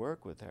wanting to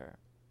work with her.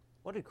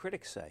 What did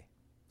critics say?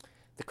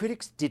 The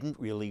critics didn't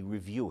really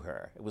review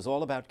her. It was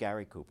all about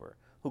Gary Cooper,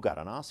 who got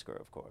an Oscar,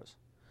 of course.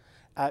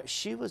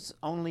 She was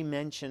only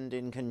mentioned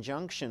in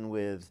conjunction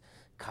with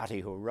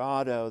Katy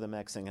Jurado, the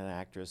Mexican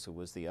actress who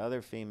was the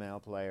other female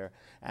player,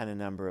 and a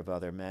number of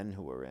other men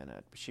who were in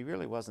it. But she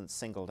really wasn't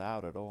singled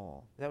out at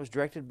all. That was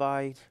directed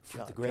by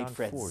The great John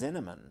Fred Ford.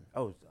 Zinnemann.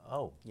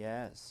 Oh.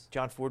 Yes.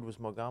 John Ford was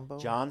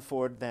Mogambo? John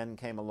Ford then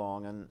came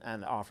along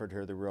and offered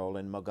her the role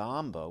in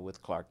Mogambo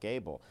with Clark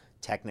Gable,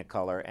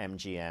 Technicolor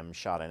MGM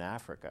shot in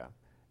Africa.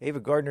 Ava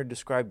Gardner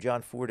described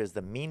John Ford as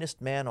the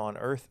meanest man on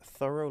earth,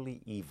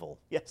 thoroughly evil.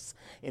 Yes.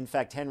 In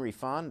fact, Henry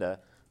Fonda,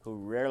 who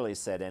rarely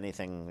said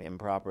anything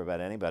improper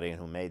about anybody and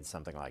who made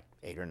something like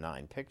 8 or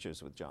 9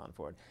 pictures with John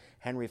Ford,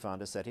 Henry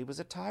Fonda said he was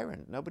a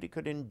tyrant. Nobody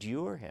could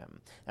endure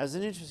him. There's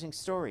an interesting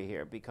story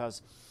here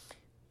because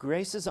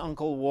Grace's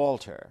uncle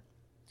Walter,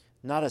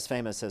 not as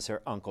famous as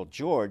her uncle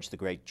George, the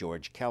great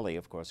George Kelly,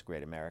 of course, a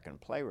great American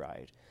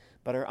playwright,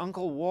 but her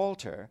uncle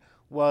Walter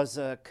was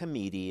a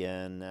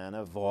comedian and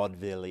a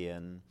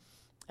vaudevillian,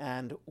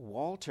 and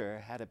Walter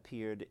had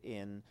appeared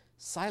in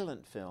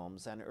silent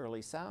films and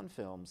early sound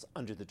films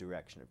under the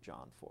direction of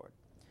John Ford.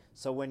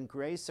 So when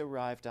Grace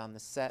arrived on the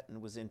set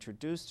and was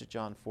introduced to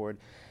John Ford,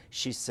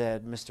 she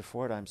said, "Mr.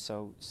 Ford, I'm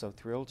so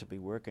thrilled to be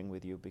working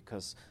with you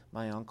because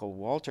my uncle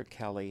Walter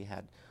Kelly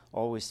had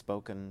always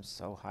spoken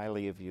so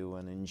highly of you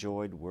and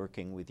enjoyed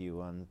working with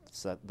you on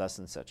thus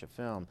and such a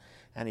film."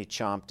 And he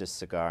chomped his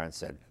cigar and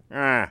said,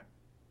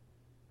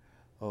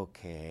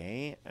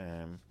 okay.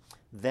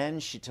 Then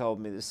she told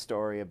me the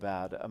story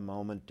about a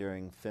moment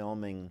during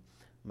filming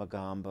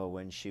Mogambo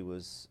when she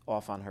was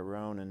off on her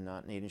own and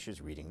not needing. She was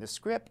reading the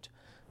script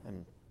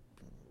and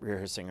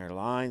rehearsing her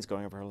lines,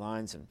 going over her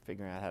lines and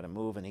figuring out how to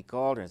move. And he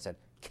called her and said,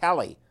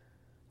 "Kelly,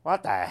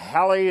 what the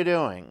hell are you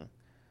doing?"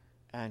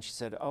 And she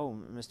said, "Oh,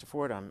 Mr.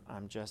 Ford,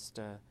 I'm just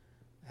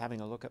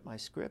having a look at my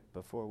script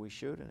before we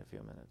shoot in a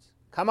few minutes."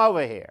 "Come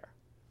over here."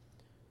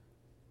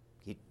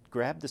 He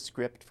grabbed the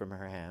script from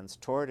her hands,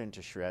 tore it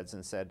into shreds,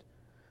 and said,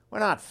 "We're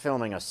not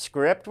filming a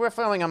script, we're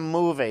filming a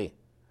movie."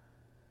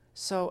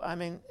 So, I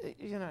mean,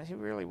 you know, he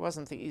really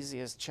wasn't the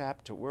easiest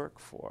chap to work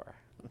for.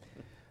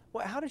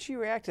 Well, how did she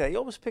react to that? You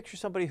almost picture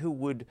somebody who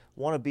would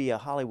want to be a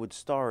Hollywood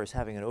star as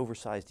having an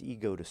oversized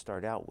ego to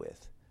start out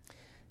with.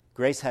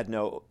 Grace had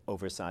no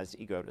oversized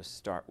ego to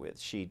start with.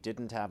 She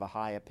didn't have a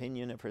high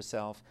opinion of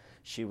herself.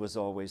 She was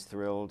always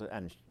thrilled,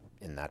 and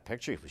in that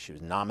picture, she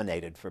was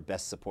nominated for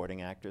Best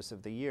Supporting Actress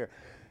of the Year.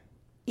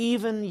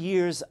 Even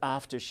years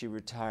after she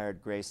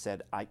retired, Grace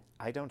said, I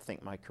don't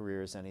think my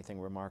career is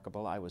anything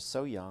remarkable. I was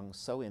so young,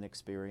 so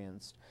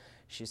inexperienced.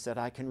 She said,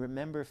 I can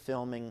remember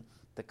filming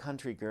The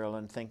Country Girl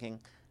and thinking,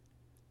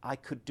 I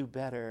could do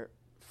better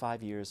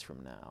 5 years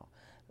from now.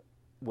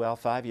 Well,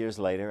 5 years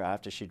later,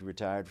 after she'd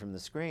retired from the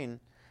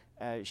screen,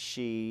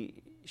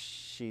 she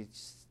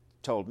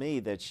told me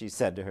that she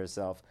said to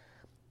herself,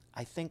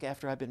 I think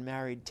after I've been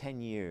married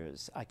 10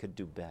 years, I could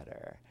do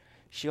better.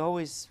 She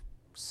always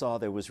saw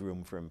there was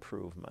room for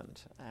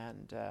improvement,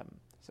 and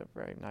it's a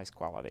very nice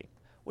quality.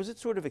 Was it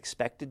sort of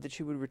expected that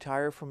she would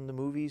retire from the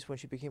movies when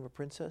she became a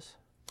princess?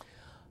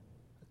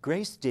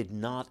 Grace did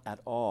not at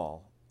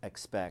all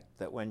expect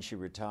that when she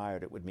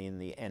retired it would mean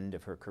the end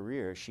of her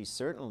career. She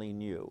certainly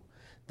knew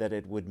that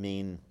it would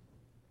mean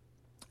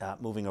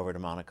moving over to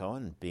Monaco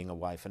and being a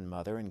wife and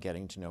mother and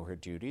getting to know her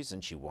duties,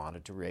 and she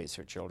wanted to raise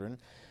her children.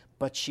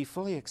 But she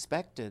fully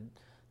expected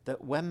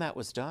that when that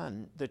was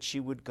done, that she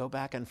would go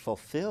back and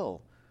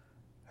fulfill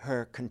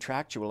her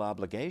contractual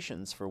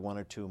obligations for 1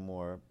 or 2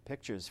 more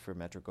pictures for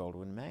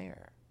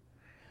Metro-Goldwyn-Mayer.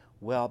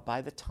 Well,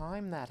 by the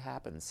time that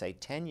happened, say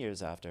 10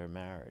 years after her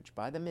marriage,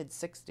 by the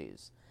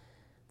mid-60s,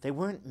 they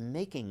weren't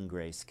making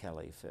Grace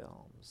Kelly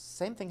films.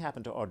 Same thing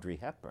happened to Audrey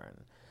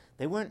Hepburn.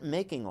 They weren't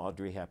making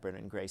Audrey Hepburn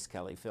and Grace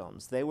Kelly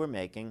films. They were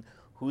making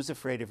Who's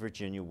Afraid of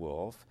Virginia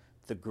Woolf,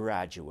 The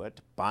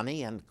Graduate,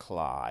 Bonnie and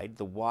Clyde,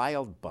 The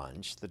Wild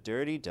Bunch, The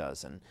Dirty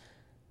Dozen.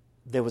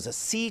 There was a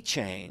sea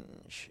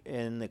change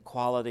in the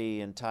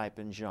quality and type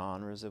and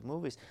genres of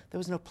movies. There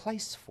was no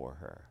place for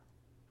her.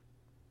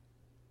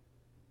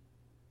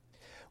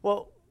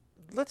 Well,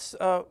 let's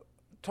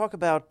talk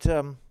about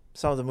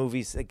some of the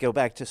movies, go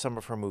back to some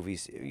of her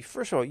movies.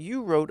 First of all,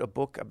 you wrote a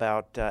book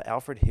about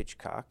Alfred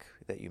Hitchcock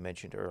that you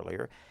mentioned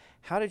earlier.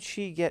 How did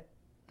she get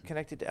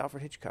connected to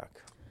Alfred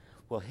Hitchcock?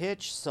 Well,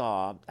 Hitch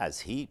saw,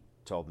 as he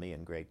told me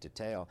in great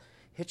detail,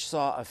 Hitch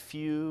saw a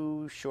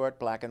few short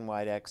black and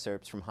white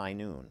excerpts from High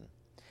Noon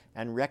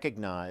and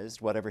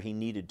recognized whatever he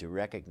needed to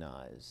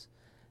recognize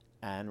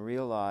and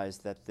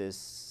realized that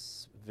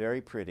this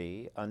very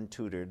pretty,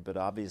 untutored, but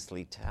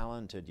obviously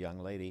talented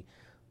young lady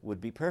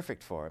would be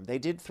perfect for him. They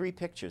did 3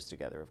 pictures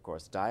together, of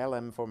course, Dial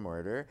M for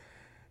Murder,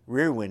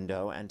 Rear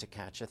Window, and To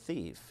Catch a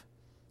Thief.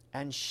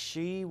 And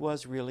she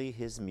was really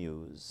his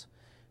muse.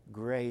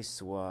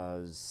 Grace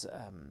was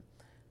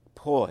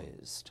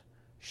poised.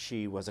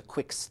 She was a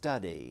quick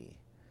study.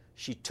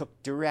 She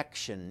took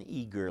direction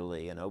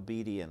eagerly and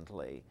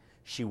obediently.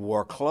 She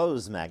wore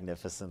clothes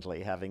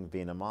magnificently, having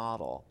been a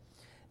model.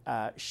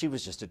 She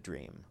was just a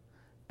dream,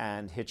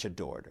 and Hitch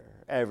adored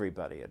her.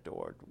 Everybody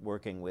adored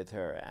working with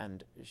her,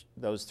 and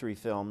those 3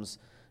 films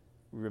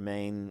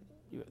remain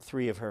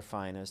 3 of her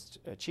finest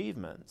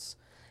achievements.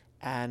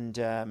 And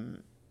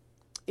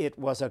it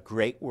was a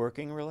great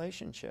working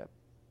relationship.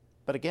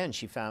 But again,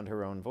 she found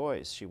her own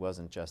voice. She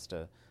wasn't just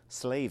a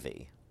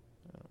slavey.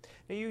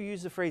 Now, you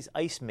use the phrase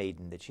ice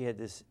maiden, that she had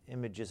this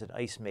image as an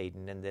ice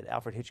maiden, and that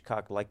Alfred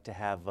Hitchcock liked to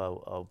have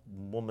a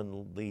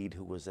woman lead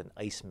who was an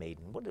ice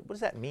maiden. What does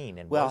that mean?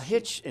 And well,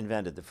 Hitch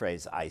invented the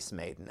phrase ice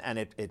maiden, and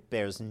it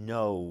bears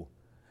no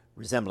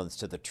resemblance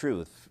to the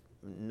truth.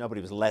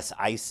 Nobody was less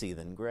icy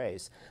than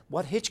Grace.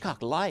 What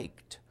Hitchcock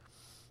liked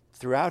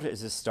throughout,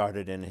 as this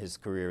started in his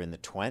career in the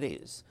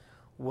 20s,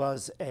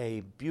 was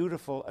a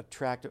beautiful,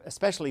 attractive,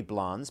 especially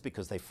blondes,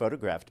 because they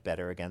photographed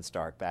better against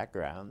dark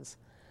backgrounds,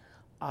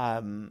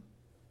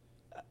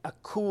 a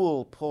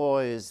cool,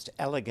 poised,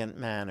 elegant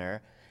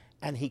manner,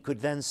 and he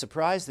could then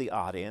surprise the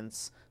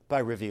audience by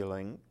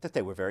revealing that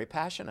they were very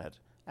passionate,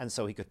 and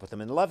so he could put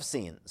them in love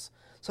scenes.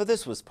 So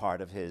this was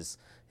part of his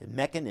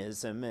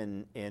mechanism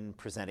in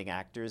presenting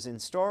actors in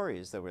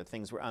stories. There were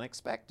things were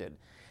unexpected.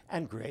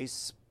 And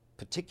Grace,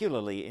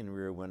 particularly in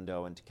Rear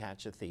Window and To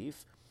Catch a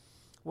Thief,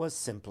 was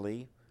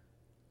simply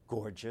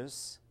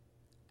gorgeous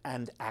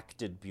and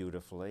acted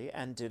beautifully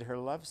and did her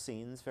love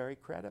scenes very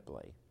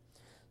credibly.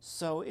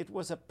 So it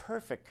was a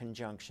perfect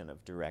conjunction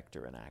of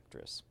director and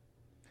actress.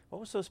 What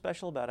was so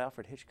special about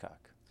Alfred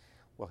Hitchcock?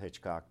 Well,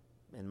 Hitchcock,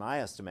 in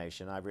my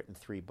estimation, I've written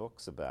 3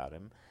 books about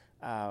him.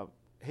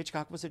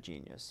 Hitchcock was a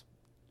genius,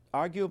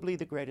 arguably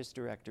the greatest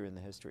director in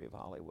the history of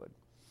Hollywood.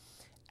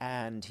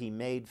 And he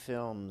made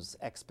films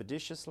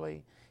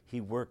expeditiously.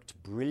 He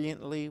worked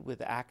brilliantly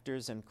with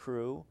actors and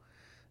crew.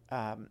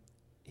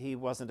 He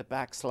wasn't a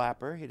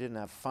backslapper. He didn't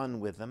have fun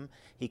with them.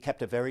 He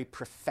kept a very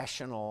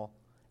professional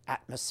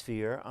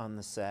atmosphere on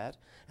the set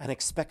and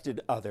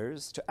expected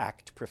others to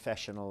act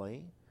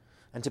professionally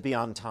and to be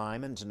on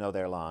time and to know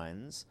their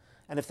lines.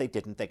 And if they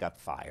didn't, they got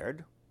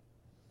fired.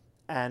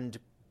 And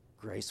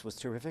Grace was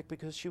terrific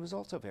because she was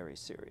also very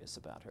serious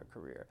about her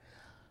career.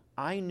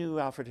 I knew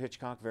Alfred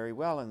Hitchcock very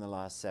well in the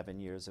last 7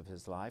 years of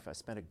his life. I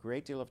spent a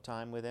great deal of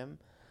time with him.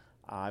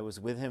 I was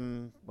with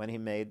him when he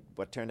made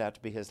what turned out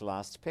to be his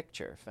last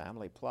picture,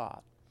 Family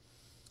Plot.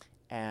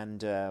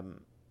 And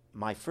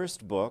my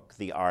first book,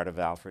 The Art of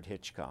Alfred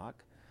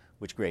Hitchcock,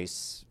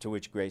 to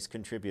which Grace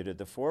contributed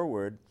the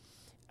foreword,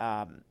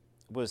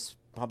 was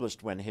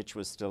published when Hitch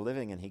was still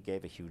living, and he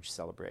gave a huge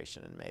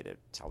celebration and made a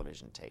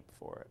television tape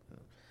for it. And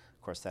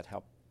of course, that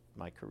helped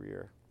my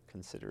career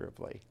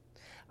considerably.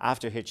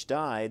 After Hitch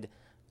died,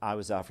 I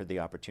was offered the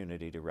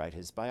opportunity to write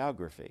his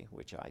biography,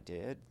 which I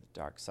did,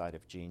 Dark Side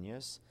of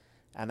Genius,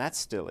 and that's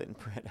still in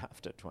print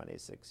after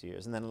 26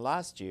 years. And then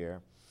last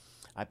year,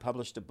 I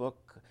published a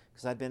book,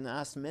 because I'd been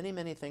asked many,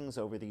 many things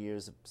over the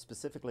years,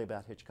 specifically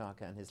about Hitchcock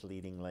and his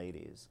leading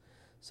ladies.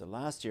 So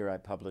last year I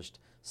published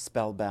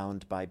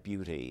Spellbound by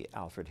Beauty,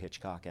 Alfred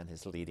Hitchcock and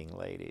His Leading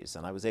Ladies.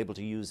 And I was able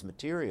to use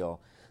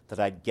material that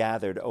I'd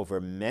gathered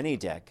over many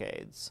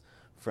decades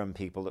from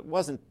people that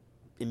wasn't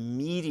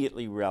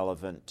immediately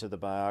relevant to the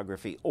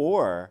biography,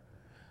 or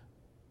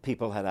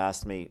people had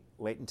asked me,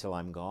 wait until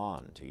I'm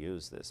gone to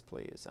use this,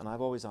 please. And I've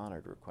always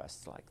honored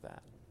requests like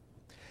that.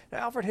 Now,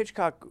 Alfred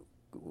Hitchcock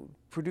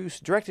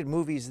directed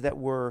movies that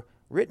were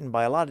written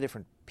by a lot of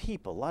different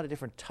people, a lot of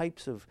different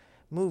types of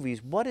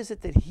movies. What is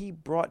it that he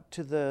brought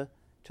to the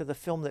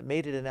film that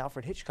made it an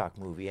Alfred Hitchcock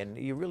movie? And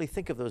you really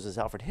think of those as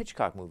Alfred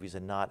Hitchcock movies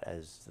and not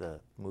as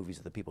the movies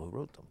of the people who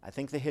wrote them. I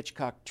think the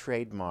Hitchcock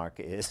trademark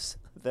is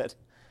that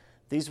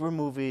these were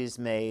movies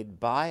made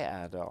by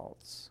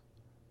adults,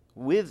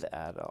 with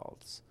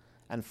adults,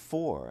 and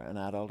for an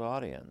adult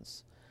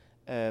audience.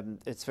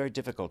 It's very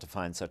difficult to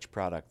find such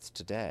products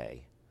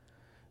today.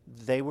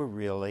 They were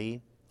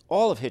really,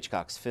 all of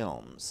Hitchcock's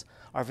films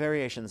are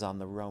variations on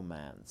the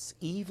romance.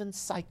 Even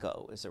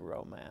Psycho is a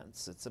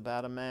romance. It's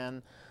about a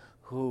man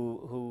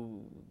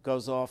who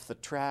goes off the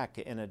track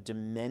in a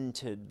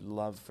demented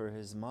love for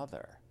his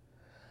mother.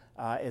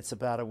 It's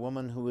about a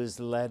woman who is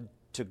led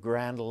to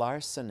grand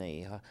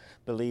larceny,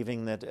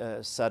 believing that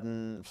a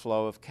sudden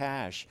flow of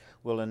cash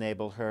will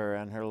enable her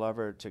and her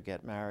lover to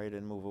get married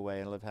and move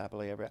away and live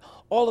happily ever after.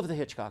 All of the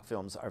Hitchcock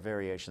films are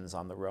variations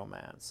on the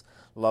romance.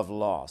 Love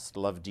lost,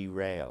 love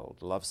derailed,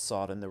 love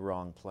sought in the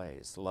wrong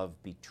place,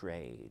 love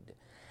betrayed.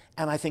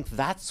 And I think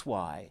that's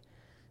why,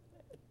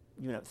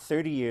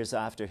 30 years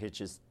after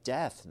Hitch's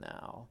death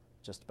now,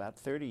 just about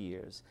 30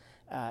 years,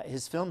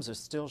 his films are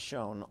still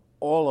shown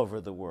all over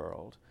the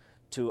world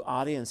to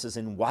audiences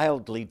in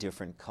wildly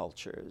different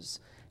cultures,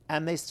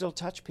 and they still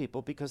touch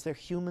people because they're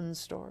human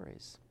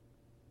stories.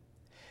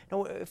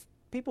 Now, if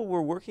people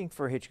were working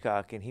for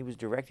Hitchcock and he was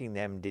directing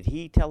them, did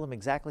he tell them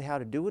exactly how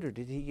to do it, or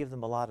did he give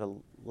them a lot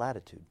of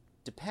latitude?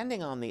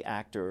 depending on the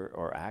actor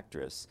or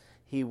actress,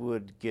 he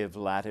would give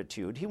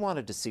latitude. He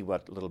wanted to see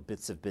what little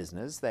bits of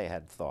business they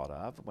had thought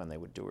of when they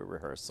would do a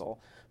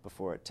rehearsal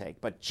before a take.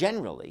 But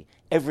generally,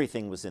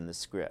 everything was in the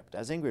script.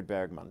 As Ingrid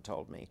Bergman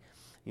told me,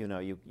 you know,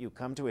 you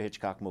come to a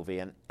Hitchcock movie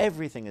and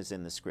everything is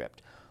in the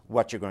script.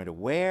 What you're going to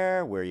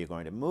wear, where you're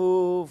going to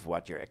move,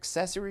 what your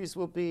accessories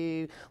will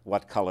be,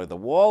 what color the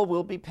wall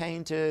will be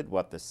painted,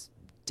 what the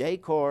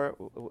decor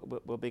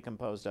will be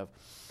composed of.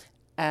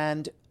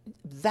 And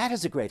that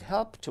is a great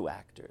help to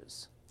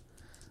actors.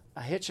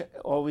 Hitch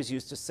always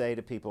used to say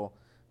to people,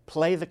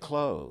 play the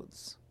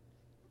clothes.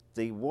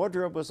 The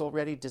wardrobe was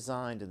already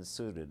designed and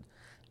suited,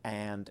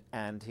 and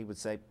he would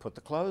say, put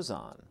the clothes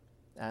on.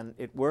 And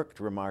it worked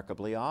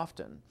remarkably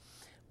often.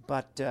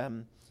 But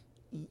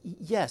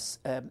yes,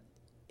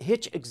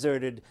 Hitch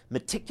exerted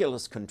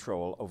meticulous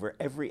control over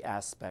every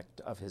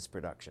aspect of his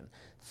production,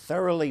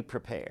 thoroughly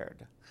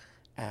prepared.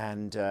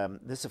 And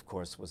this, of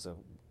course, was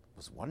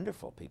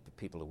wonderful.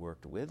 People who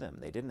worked with him,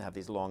 they didn't have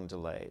these long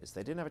delays.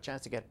 They didn't have a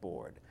chance to get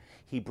bored.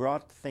 He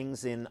brought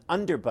things in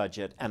under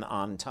budget and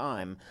on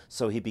time,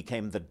 so he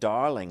became the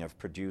darling of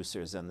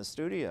producers and the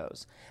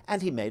studios.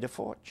 And he made a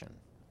fortune.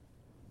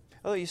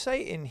 Although you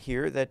say in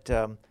here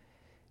that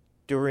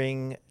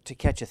during To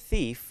Catch a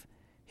Thief,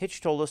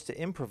 Hitch told us to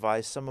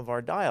improvise some of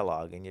our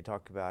dialogue, and you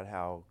talk about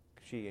how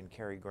she and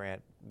Cary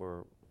Grant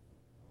were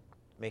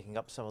making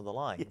up some of the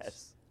lines.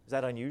 Yes. Is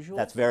that unusual?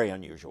 That's very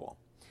unusual.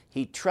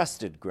 He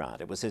trusted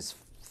Grant. It was his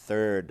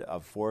third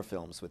of 4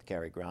 films with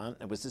Cary Grant.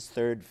 It was his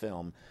third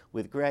film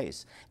with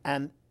Grace.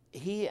 And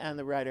he and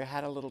the writer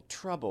had a little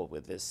trouble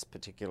with this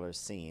particular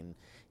scene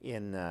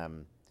in,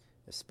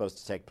 it's supposed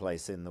to take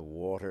place in the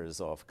waters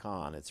off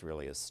Cannes. It's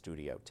really a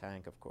studio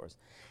tank, of course.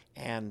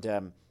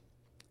 And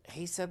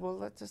he said, well,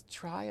 let's just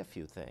try a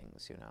few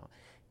things, you know.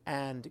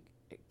 And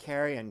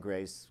Cary and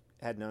Grace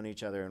had known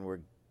each other and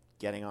were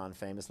getting on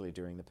famously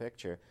during the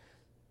picture.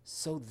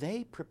 So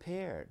they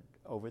prepared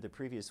over the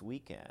previous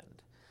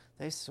weekend.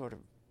 They sort of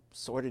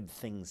sorted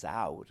things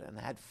out and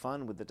had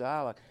fun with the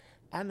dialogue.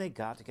 And they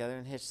got together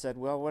and Hitch said,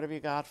 well, what have you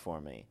got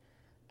for me?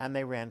 And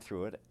they ran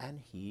through it, and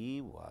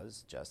he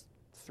was just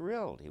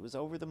thrilled. He was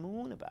over the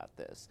moon about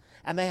this.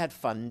 And they had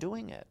fun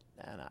doing it.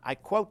 And I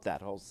quote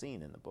that whole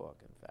scene in the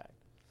book, in fact.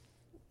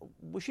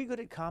 Was she good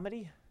at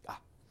comedy?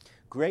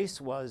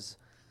 Grace was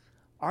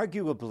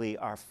arguably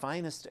our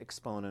finest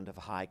exponent of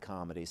high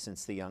comedy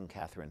since the young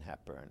Katharine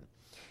Hepburn.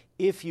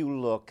 If you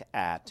look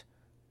at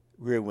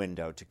Rear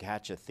Window, To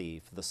Catch a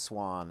Thief, The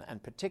Swan,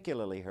 and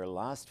particularly her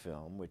last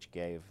film, which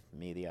gave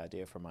me the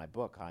idea for my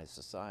book, High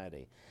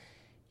Society,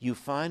 you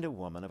find a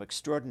woman of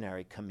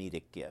extraordinary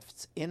comedic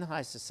gifts. In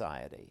High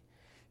Society,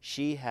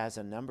 she has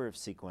a number of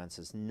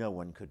sequences no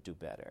one could do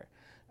better.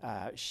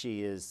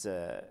 She is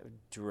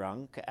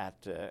drunk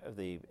at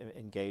the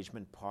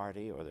engagement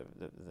party or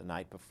the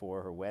night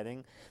before her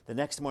wedding. The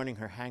next morning,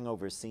 her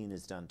hangover scene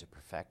is done to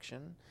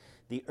perfection.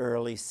 The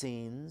early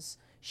scenes,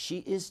 she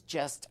is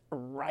just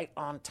right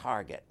on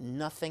target.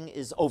 Nothing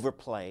is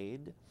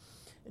overplayed.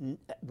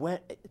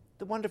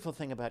 The wonderful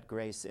thing about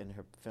Grace in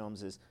her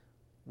films is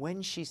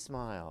when she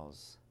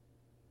smiles,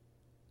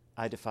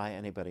 I defy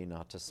anybody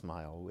not to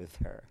smile with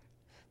her.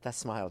 That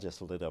smile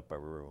just lit up a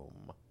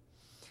room.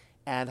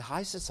 And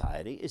High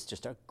Society is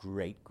just a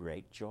great,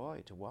 great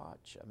joy to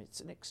watch. I mean, it's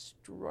an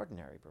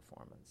extraordinary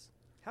performance.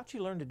 How'd she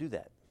learn to do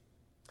that?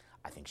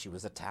 I think she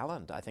was a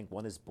talent. I think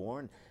one is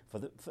born for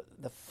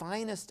the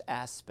finest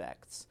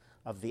aspects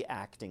of the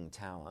acting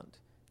talent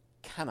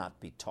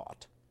cannot be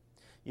taught.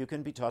 You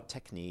can be taught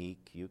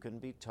technique, you can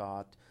be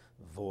taught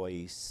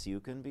voice, you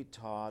can be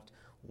taught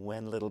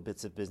when little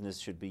bits of business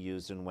should be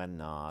used and when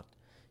not.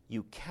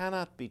 You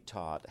cannot be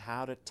taught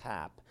how to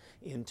tap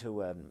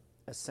into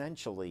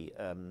essentially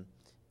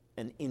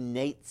an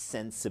innate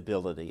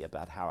sensibility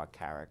about how a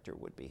character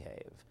would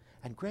behave.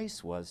 And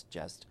Grace was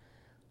just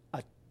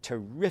a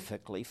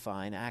terrifically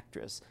fine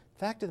actress.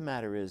 Fact of the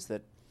matter is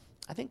that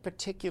I think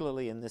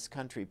particularly in this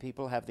country,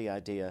 people have the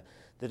idea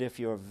that if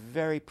you're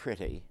very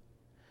pretty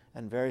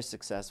and very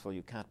successful,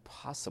 you can't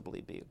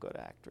possibly be a good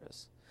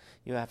actress.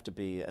 You have to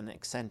be an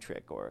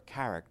eccentric or a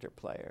character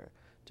player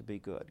to be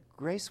good.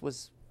 Grace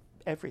was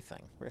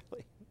everything,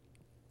 really.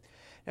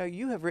 Now,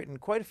 you have written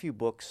quite a few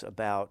books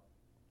about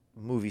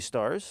movie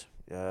stars,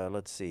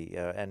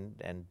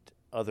 and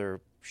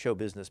other show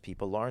business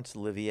people. Laurence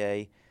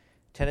Olivier,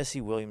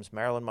 Tennessee Williams,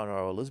 Marilyn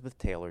Monroe, Elizabeth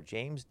Taylor,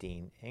 James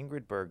Dean,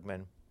 Ingrid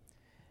Bergman,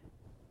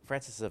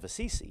 Francis of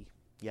Assisi.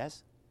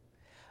 Yes?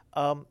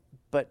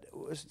 But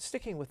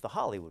sticking with the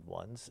Hollywood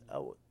ones,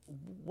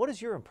 what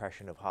is your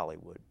impression of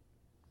Hollywood?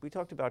 We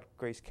talked about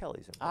Grace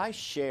Kelly's impression. I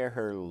share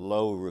her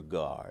low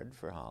regard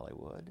for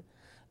Hollywood.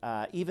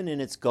 Even in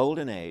its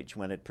golden age,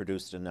 when it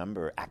produced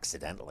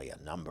accidentally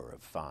a number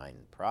of fine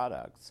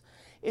products,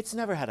 it's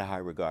never had a high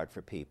regard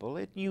for people.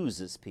 It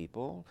uses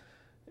people,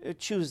 it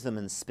chews them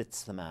and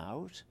spits them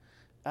out.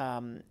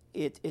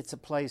 It's a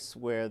place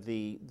where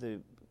the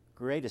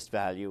greatest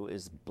value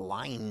is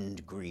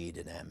blind greed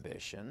and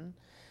ambition.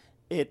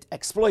 It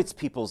exploits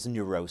people's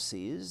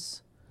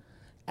neuroses,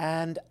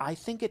 And I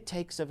think it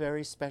takes a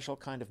very special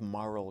kind of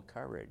moral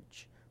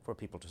courage for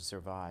people to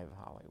survive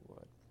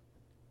Hollywood.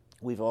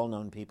 We've all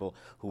known people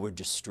who were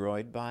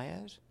destroyed by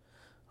it,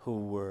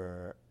 who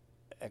were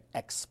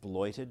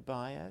exploited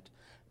by it,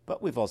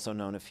 but we've also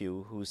known a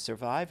few who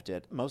survived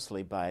it,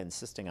 mostly by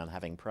insisting on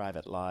having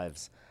private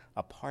lives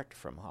apart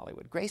from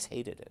Hollywood. Grace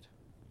hated it.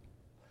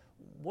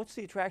 What's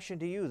the attraction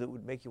to you that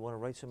would make you want to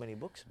write so many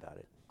books about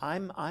it?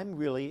 I'm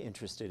really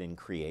interested in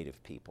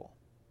creative people.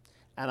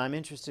 And I'm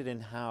interested in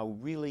how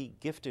really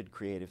gifted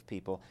creative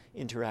people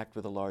interact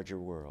with a larger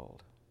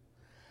world.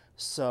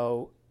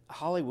 So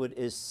Hollywood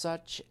is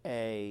such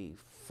a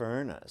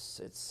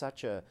furnace, it's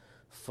such a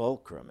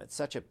fulcrum, it's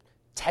such a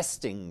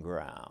testing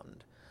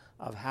ground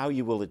of how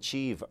you will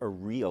achieve a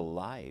real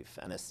life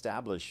and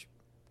establish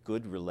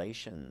good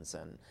relations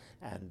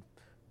and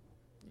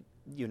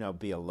you know,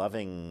 be a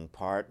loving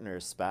partner,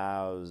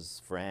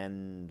 spouse,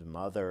 friend,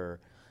 mother,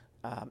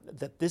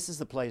 that this is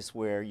the place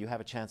where you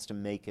have a chance to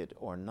make it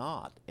or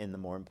not in the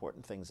more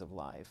important things of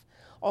life.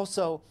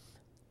 Also,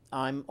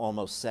 I'm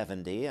almost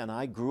 70, and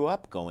I grew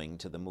up going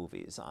to the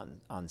movies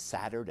on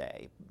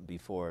Saturday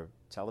before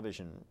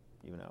television,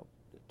 you know,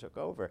 took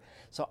over.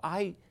 So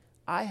I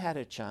had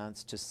a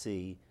chance to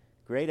see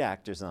great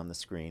actors on the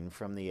screen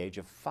from the age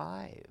of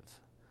 5.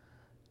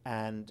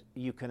 And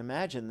you can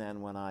imagine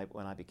then when I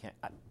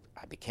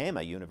became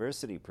a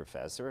university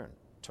professor and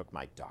took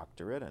my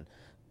doctorate and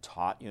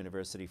taught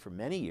university for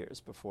many years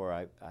before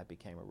I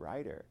became a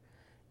writer.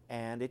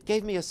 And it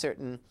gave me a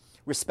certain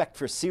respect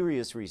for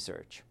serious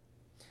research.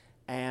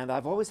 And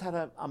I've always had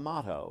a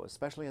motto,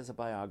 especially as a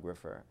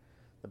biographer.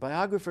 The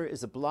biographer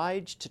is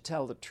obliged to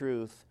tell the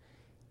truth,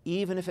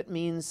 even if it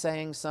means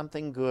saying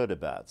something good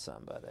about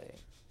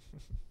somebody.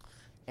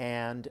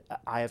 And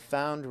I have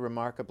found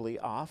remarkably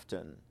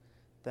often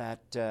that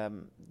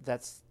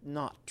that's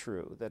not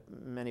true, that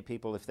many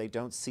people, if they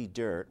don't see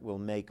dirt, will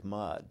make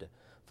mud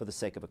for the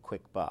sake of a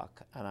quick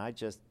buck.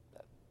 And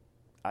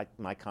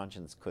my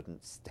conscience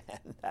couldn't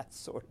stand that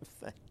sort of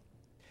thing.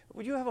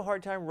 Would you have a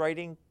hard time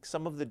writing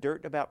some of the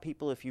dirt about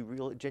people if you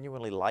really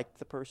genuinely liked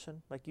the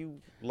person? Like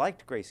you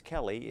liked Grace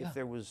Kelly, if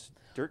there was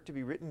dirt to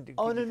be written to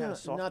Oh, give you no, kind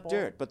of not softball?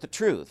 dirt, but the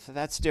truth.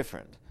 That's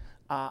different.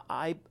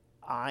 I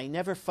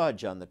never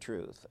fudge on the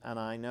truth, and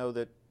I know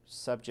that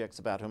subjects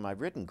about whom I've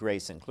written,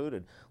 Grace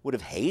included, would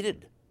have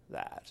hated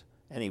that,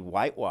 any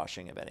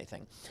whitewashing of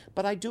anything.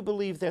 But I do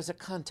believe there's a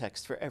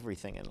context for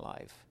everything in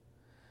life.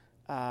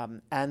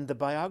 And the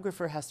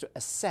biographer has to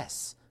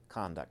assess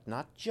conduct,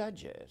 not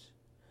judge it,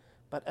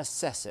 but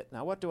assess it.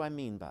 Now, what do I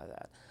mean by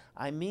that?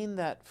 I mean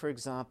that, for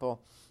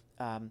example,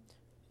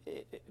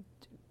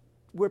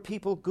 were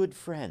people good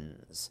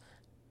friends?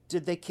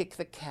 Did they kick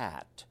the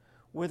cat?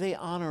 Were they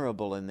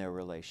honorable in their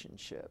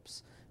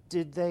relationships?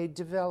 Did they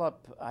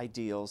develop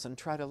ideals and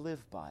try to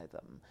live by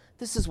them?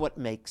 This is what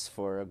makes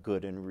for a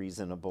good and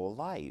reasonable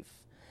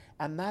life.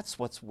 And that's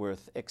what's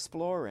worth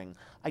exploring.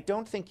 I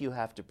don't think you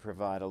have to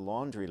provide a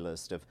laundry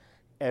list of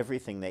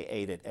everything they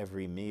ate at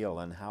every meal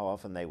and how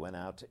often they went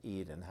out to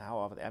eat and how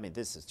often. I mean,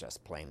 this is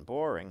just plain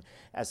boring.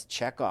 As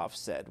Chekhov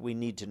said, we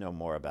need to know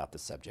more about the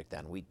subject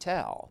than we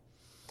tell.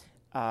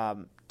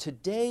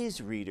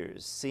 Today's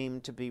readers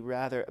seem to be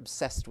rather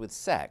obsessed with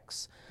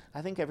sex.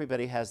 I think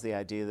everybody has the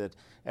idea that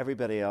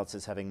everybody else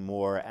is having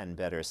more and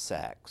better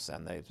sex,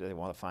 and they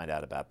want to find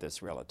out about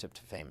this relative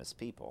to famous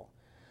people.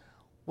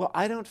 Well,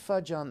 I don't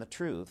fudge on the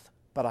truth,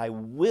 but I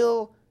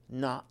will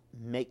not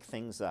make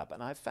things up.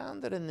 And I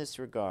found that in this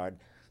regard,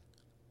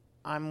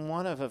 I'm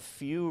one of a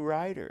few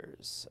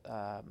writers.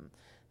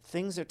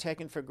 Things are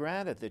taken for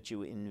granted that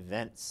you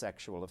invent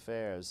sexual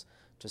affairs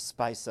to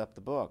spice up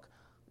the book.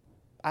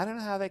 I don't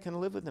know how they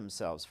can live with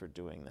themselves for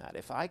doing that.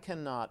 If I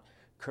cannot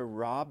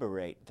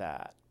corroborate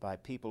that by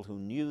people who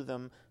knew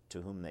them,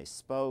 to whom they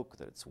spoke,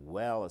 that it's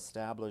well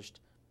established,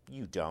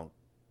 you don't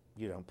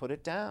put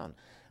it down.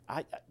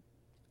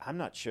 I'm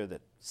not sure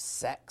that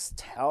sex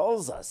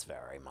tells us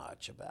very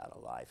much about a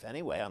life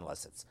anyway,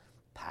 unless it's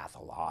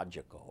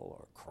pathological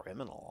or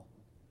criminal.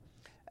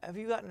 Have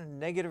you gotten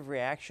negative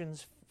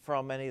reactions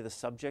from any of the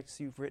subjects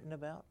you've written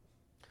about?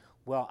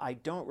 Well, I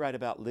don't write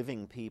about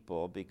living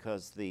people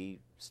because the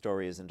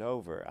story isn't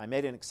over. I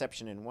made an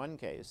exception in one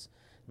case,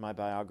 my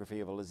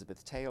biography of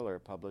Elizabeth Taylor,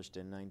 published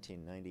in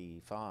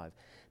 1995,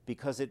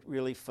 because it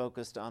really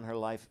focused on her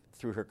life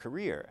through her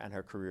career, and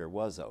her career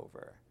was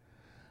over.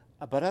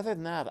 But other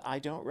than that, I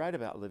don't write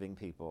about living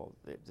people.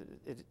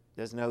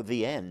 There's no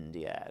the end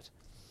yet.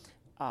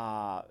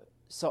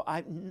 So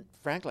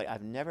frankly,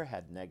 I've never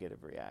had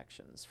negative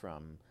reactions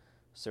from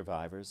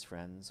survivors,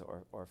 friends,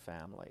 or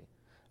family.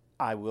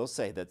 I will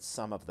say that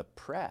some of the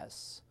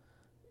press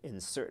in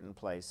certain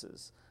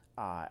places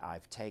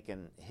I've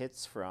taken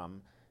hits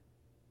from.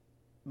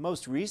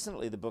 Most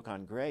recently, the book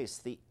on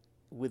Grace,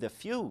 with a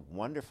few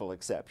wonderful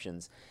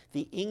exceptions,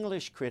 the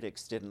English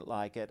critics didn't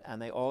like it,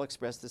 and they all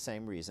expressed the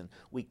same reason.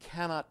 We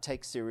cannot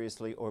take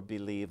seriously or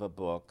believe a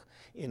book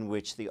in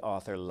which the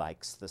author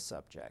likes the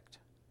subject.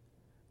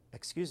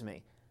 Excuse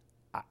me,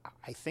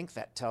 I think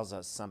that tells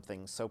us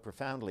something so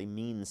profoundly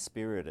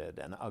mean-spirited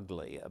and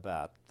ugly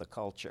about the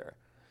culture.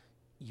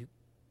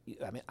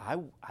 I mean,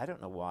 I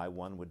don't know why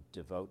one would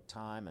devote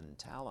time and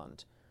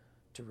talent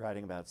to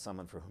writing about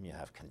someone for whom you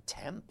have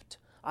contempt.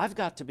 I've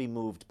got to be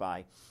moved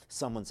by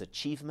someone's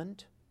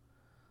achievement,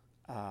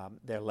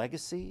 their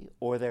legacy,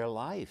 or their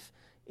life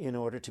in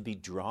order to be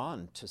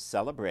drawn to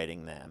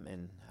celebrating them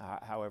in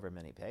however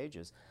many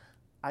pages.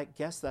 I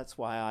guess that's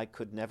why I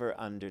could never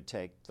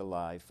undertake the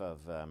life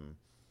of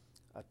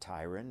a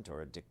tyrant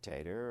or a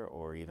dictator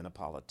or even a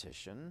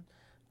politician.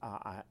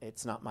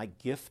 It's not my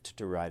gift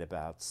to write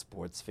about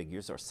sports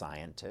figures or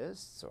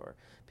scientists or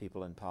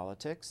people in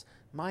politics.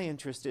 My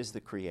interest is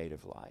the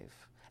creative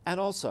life. And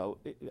also,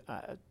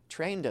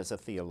 trained as a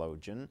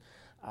theologian,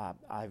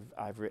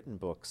 I've written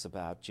books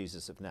about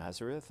Jesus of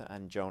Nazareth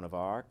and Joan of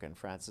Arc and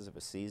Francis of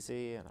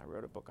Assisi, and I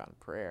wrote a book on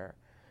prayer.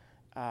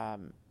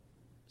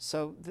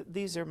 So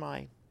these are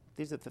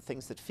the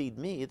things that feed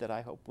me that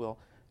I hope will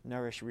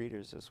nourish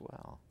readers as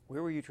well.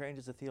 Where were you trained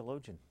as a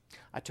theologian?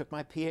 I took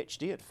my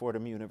PhD at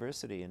Fordham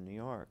University in New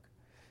York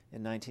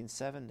in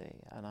 1970,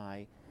 and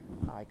I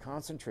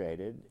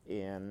concentrated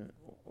in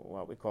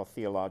what we call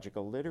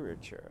theological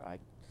literature.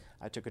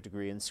 I took a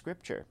degree in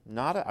Scripture.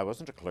 I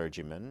wasn't a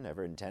clergyman,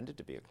 never intended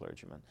to be a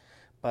clergyman,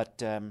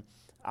 but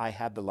I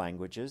had the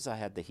languages. I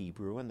had the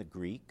Hebrew and the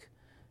Greek,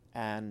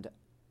 and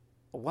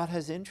what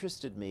has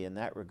interested me in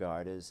that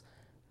regard is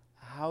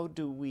how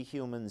do we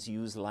humans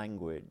use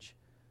language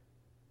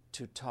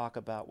to talk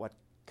about what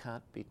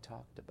can't be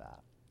talked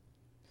about?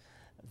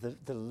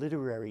 The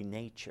literary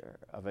nature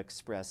of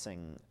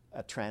expressing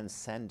a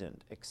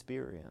transcendent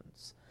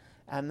experience.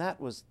 And that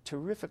was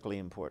terrifically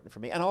important for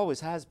me, and always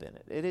has been.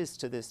 It is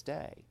to this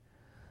day.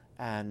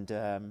 And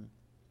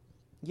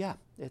yeah,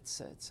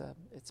 it's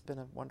been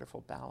a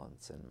wonderful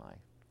balance in my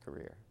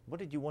career. What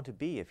did you want to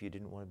be if you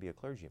didn't want to be a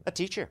clergyman? A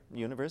teacher,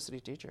 university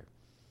teacher.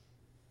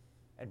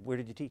 And where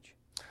did you teach?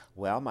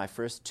 Well, my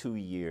first 2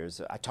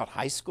 years, I taught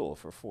high school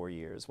for 4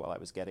 years while I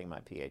was getting my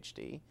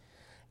PhD.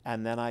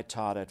 And then I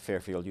taught at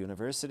Fairfield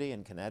University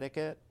in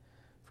Connecticut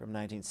from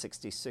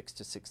 1966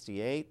 to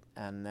 68.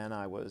 And then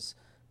I was,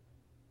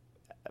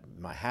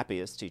 my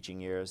happiest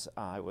teaching years,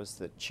 I was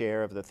the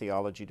chair of the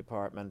theology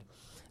department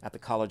at the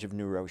College of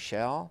New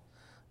Rochelle,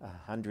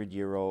 a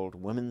 100-year-old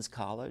women's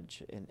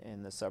college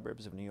in the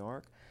suburbs of New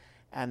York.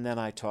 And then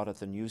I taught at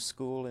the New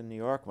School in New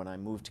York. When I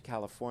moved to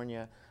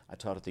California, I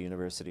taught at the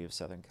University of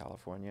Southern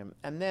California.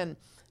 And then,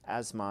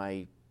 as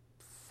my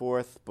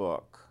fourth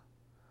book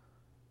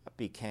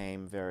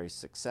became very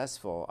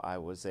successful, I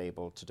was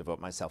able to devote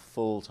myself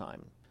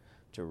full-time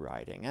to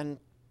writing. And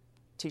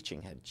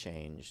teaching had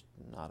changed,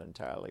 not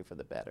entirely for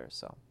the better.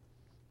 So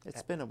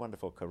it's been a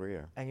wonderful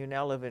career. And you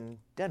now live in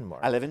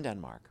Denmark. I live in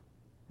Denmark.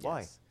 Why?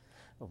 Yes.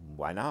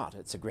 Why not?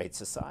 It's a great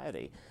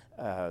society.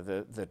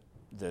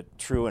 The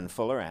true and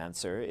fuller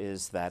answer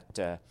is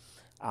that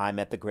I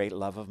met the great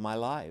love of my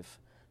life,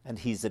 and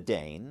he's a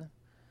Dane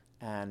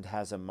and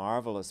has a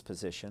marvelous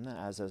position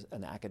as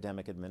an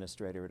academic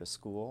administrator at a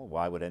school.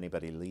 Why would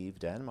anybody leave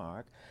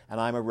Denmark? And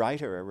I'm a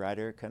writer. A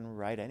writer can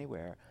write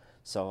anywhere.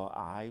 So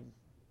I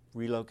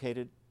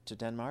relocated to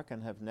Denmark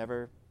and have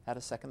never had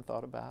a second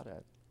thought about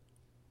it.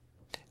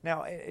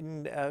 Now,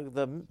 in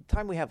the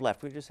time we have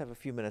left, we just have a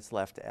few minutes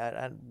left,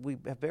 and we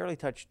have barely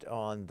touched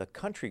on The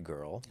Country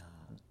Girl,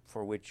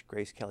 for which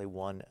Grace Kelly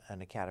won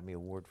an Academy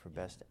Award for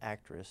Best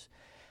Actress,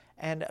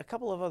 and a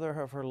couple of other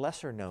of her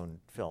lesser-known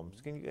films.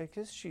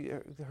 Because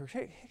her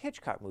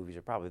Hitchcock movies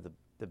are probably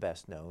the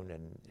best known,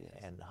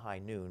 and High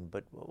Noon.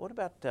 But what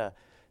about The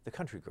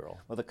Country Girl?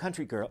 Well, The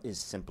Country Girl is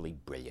simply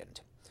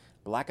brilliant.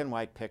 Black and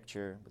white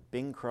picture with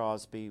Bing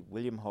Crosby,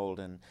 William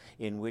Holden,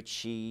 in which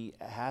she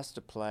has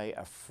to play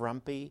a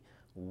frumpy,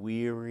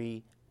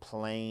 weary,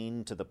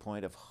 plain to the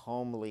point of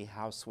homely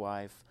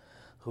housewife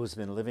who's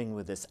been living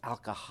with this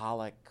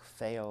alcoholic,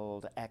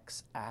 failed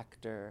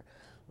ex-actor,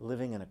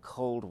 living in a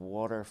cold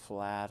water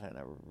flat in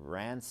a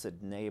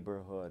rancid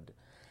neighborhood.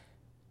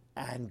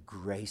 And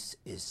Grace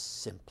is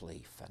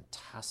simply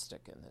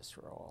fantastic in this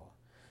role.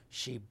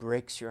 She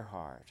breaks your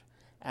heart.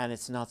 And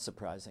it's not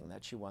surprising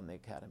that she won the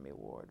Academy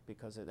Award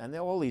because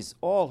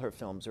all her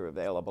films are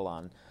available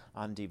on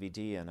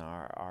DVD, and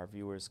our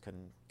viewers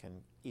can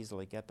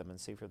easily get them and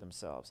see for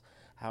themselves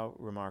how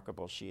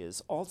remarkable she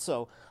is.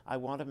 Also, I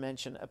want to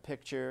mention a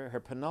picture,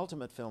 her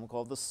penultimate film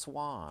called The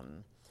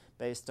Swan,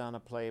 based on a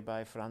play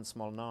by Franz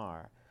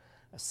Molnar,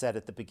 set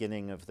at the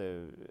beginning of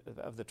the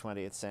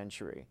 20th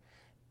century.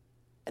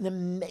 An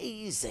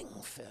amazing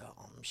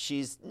film.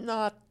 She's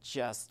not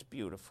just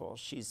beautiful,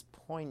 she's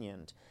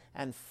poignant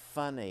and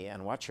funny.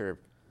 And watch her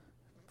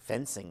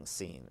fencing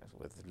scene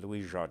with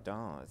Louis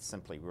Jourdan. It's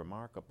simply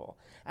remarkable.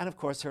 And of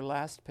course, her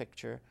last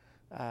picture,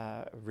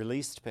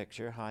 released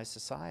picture, High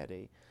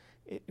Society,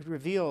 it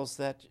reveals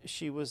that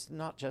she was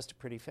not just a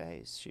pretty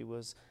face. She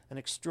was an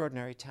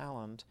extraordinary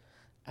talent,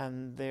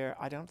 and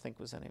I don't think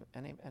was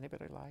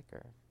anybody like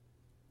her.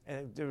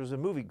 And there was a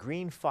movie,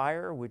 Green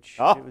Fire, which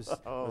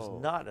was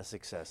not a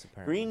success,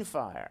 apparently. Green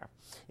Fire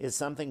is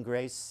something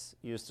Grace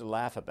used to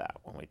laugh about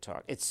when we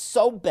talked. It's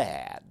so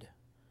bad.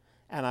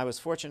 And I was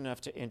fortunate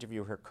enough to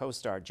interview her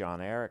co-star,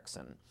 John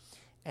Erickson,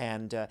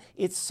 And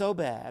it's so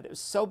bad. It was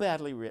so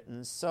badly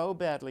written, so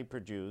badly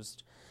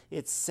produced.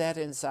 It's set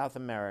in South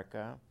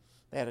America.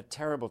 They had a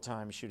terrible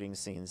time shooting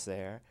scenes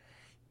there.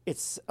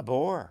 It's a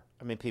bore.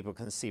 I mean, people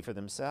can see for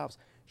themselves.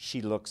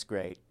 She looks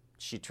great.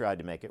 She tried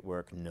to make it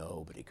work.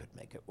 Nobody could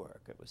make it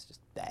work. It was just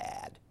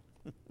bad.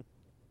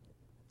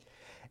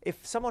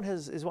 If someone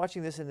is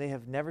watching this and they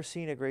have never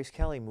seen a Grace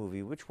Kelly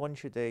movie, which one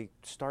should they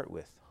start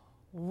with?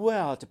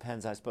 Well, it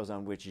depends, I suppose,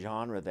 on which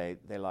genre they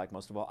like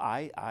most of all.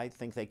 I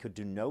think they could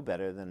do no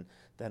better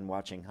than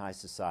watching High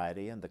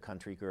Society and The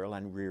Country Girl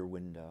and Rear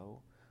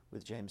Window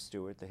with James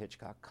Stewart, the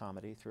Hitchcock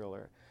comedy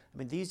thriller. I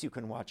mean, these you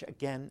can watch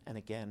again and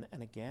again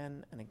and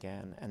again and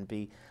again and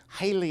be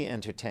highly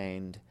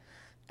entertained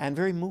and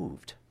very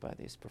moved by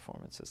these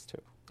performances,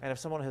 too. And if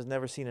someone has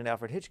never seen an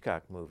Alfred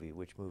Hitchcock movie,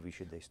 which movie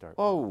should they start with?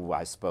 Oh,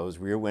 I suppose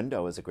Rear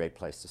Window is a great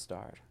place to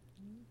start.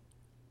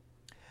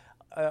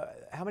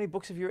 How many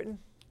books have you written?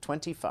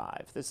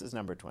 25. This is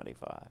number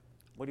 25.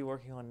 What are you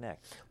working on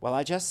next? Well,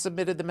 I just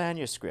submitted the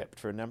manuscript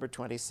for number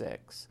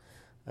 26,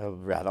 a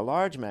rather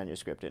large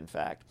manuscript, in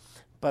fact.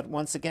 But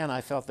once again,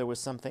 I felt there was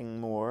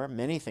something more,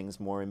 many things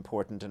more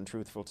important and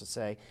truthful to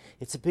say.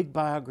 It's a big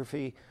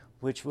biography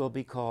which will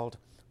be called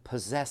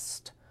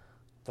Possessed,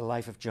 The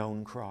Life of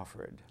Joan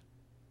Crawford.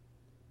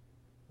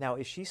 Now,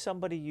 is she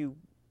somebody you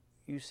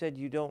said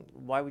you don't,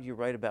 why would you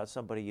write about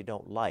somebody you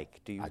don't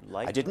like? Do you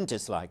like her? I didn't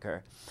dislike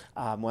her.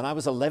 When I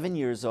was 11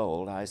 years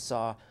old, I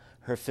saw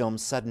her film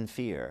Sudden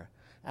Fear,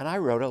 and I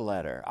wrote a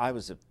letter. I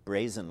was a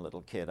brazen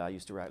little kid. I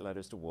used to write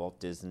letters to Walt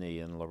Disney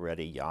and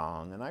Loretta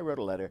Young, and I wrote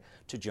a letter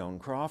to Joan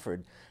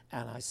Crawford,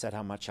 and I said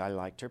how much I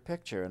liked her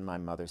picture, and my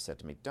mother said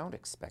to me, "Don't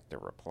expect a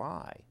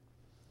reply."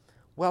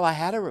 Well, I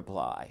had a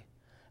reply,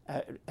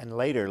 and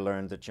later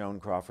learned that Joan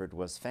Crawford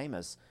was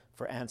famous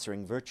for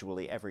answering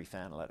virtually every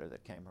fan letter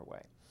that came her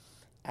way.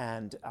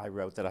 And I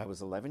wrote that I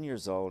was 11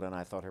 years old and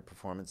I thought her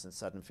performance in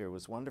Sudden Fear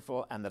was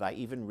wonderful, and that I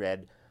even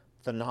read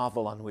the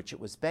novel on which it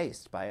was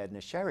based by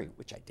Edna Sherry,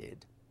 which I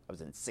did. I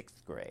was in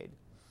 6th grade.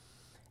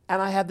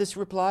 And I had this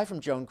reply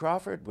from Joan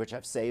Crawford, which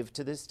I've saved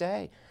to this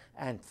day.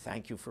 And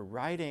thank you for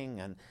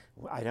writing. And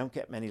I don't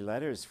get many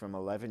letters from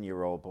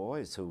 11-year-old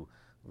boys who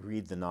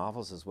read the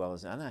novels as well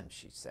as Anna. And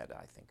she said,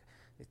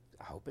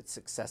 I hope it's a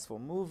successful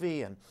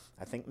movie, and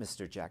I think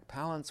Mr. Jack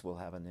Palance will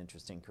have an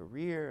interesting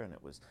career, and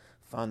it was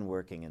fun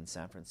working in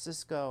San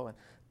Francisco, and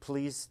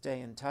please stay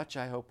in touch.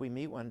 I hope we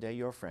meet one day,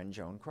 your friend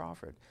Joan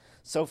Crawford.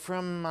 So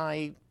from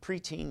my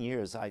preteen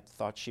years, I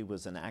thought she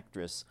was an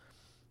actress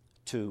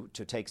to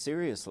take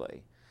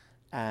seriously.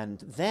 And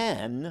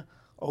then,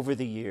 over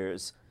the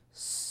years,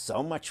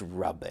 so much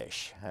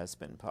rubbish has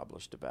been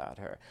published about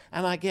her.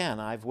 And again,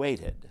 I've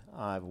waited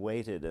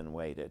and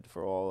waited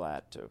for all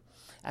that to,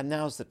 and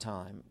now's the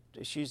time.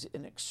 She's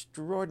an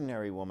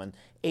extraordinary woman,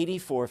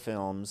 84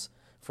 films,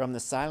 from the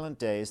silent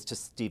days to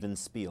Steven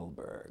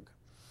Spielberg.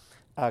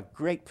 A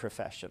great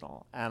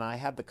professional, and I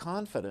had the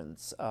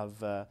confidence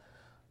of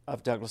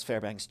Douglas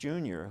Fairbanks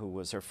Jr., who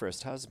was her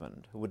first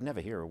husband, who would never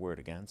hear a word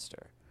against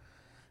her,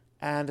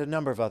 and a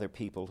number of other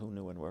people who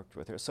knew and worked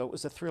with her. So it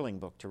was a thrilling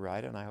book to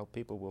write, and I hope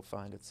people will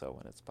find it so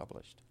when it's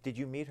published. Did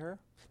you meet her?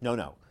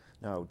 No.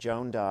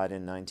 Joan died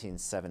in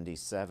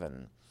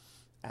 1977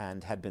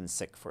 and had been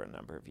sick for a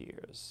number of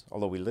years,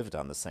 although we lived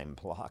on the same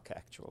block,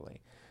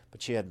 actually.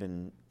 But she had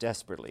been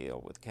desperately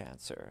ill with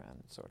cancer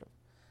and sort of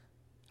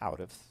out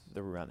of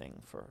the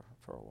running for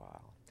a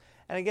while.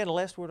 And again, a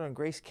last word on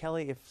Grace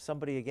Kelly. If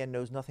somebody, again,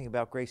 knows nothing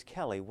about Grace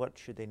Kelly, what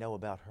should they know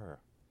about her?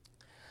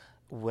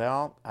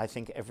 Well, I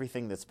think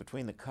everything that's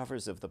between the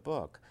covers of the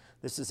book.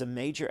 This is a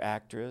major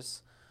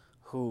actress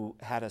who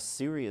had a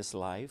serious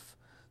life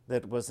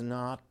that was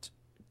not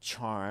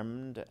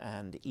charmed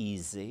and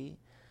easy.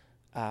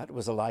 It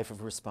was a life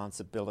of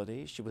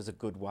responsibility. She was a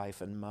good wife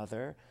and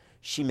mother.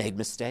 She made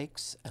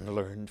mistakes and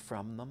learned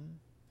from them.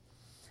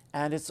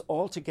 And it's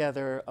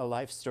altogether a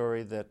life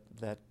story that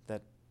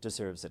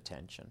deserves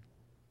attention.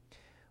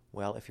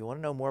 Well, if you want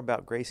to know more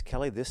about Grace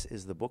Kelly, this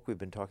is the book we've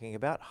been talking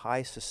about,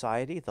 High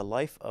Society, The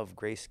Life of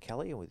Grace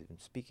Kelly, and we've been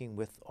speaking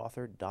with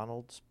author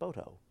Donald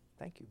Spoto.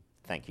 Thank you.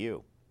 Thank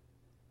you.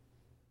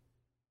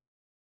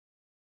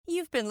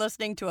 You've been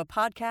listening to a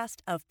podcast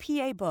of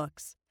PA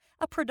Books,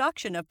 a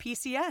production of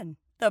PCN,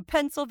 the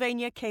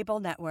Pennsylvania Cable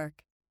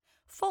Network.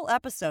 Full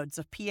episodes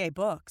of PA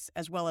Books,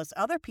 as well as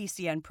other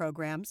PCN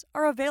programs,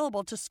 are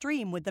available to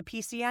stream with the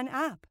PCN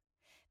app.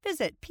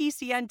 Visit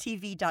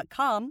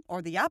PCNTV.com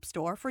or the App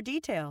Store for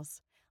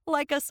details.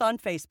 Like us on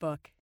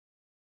Facebook.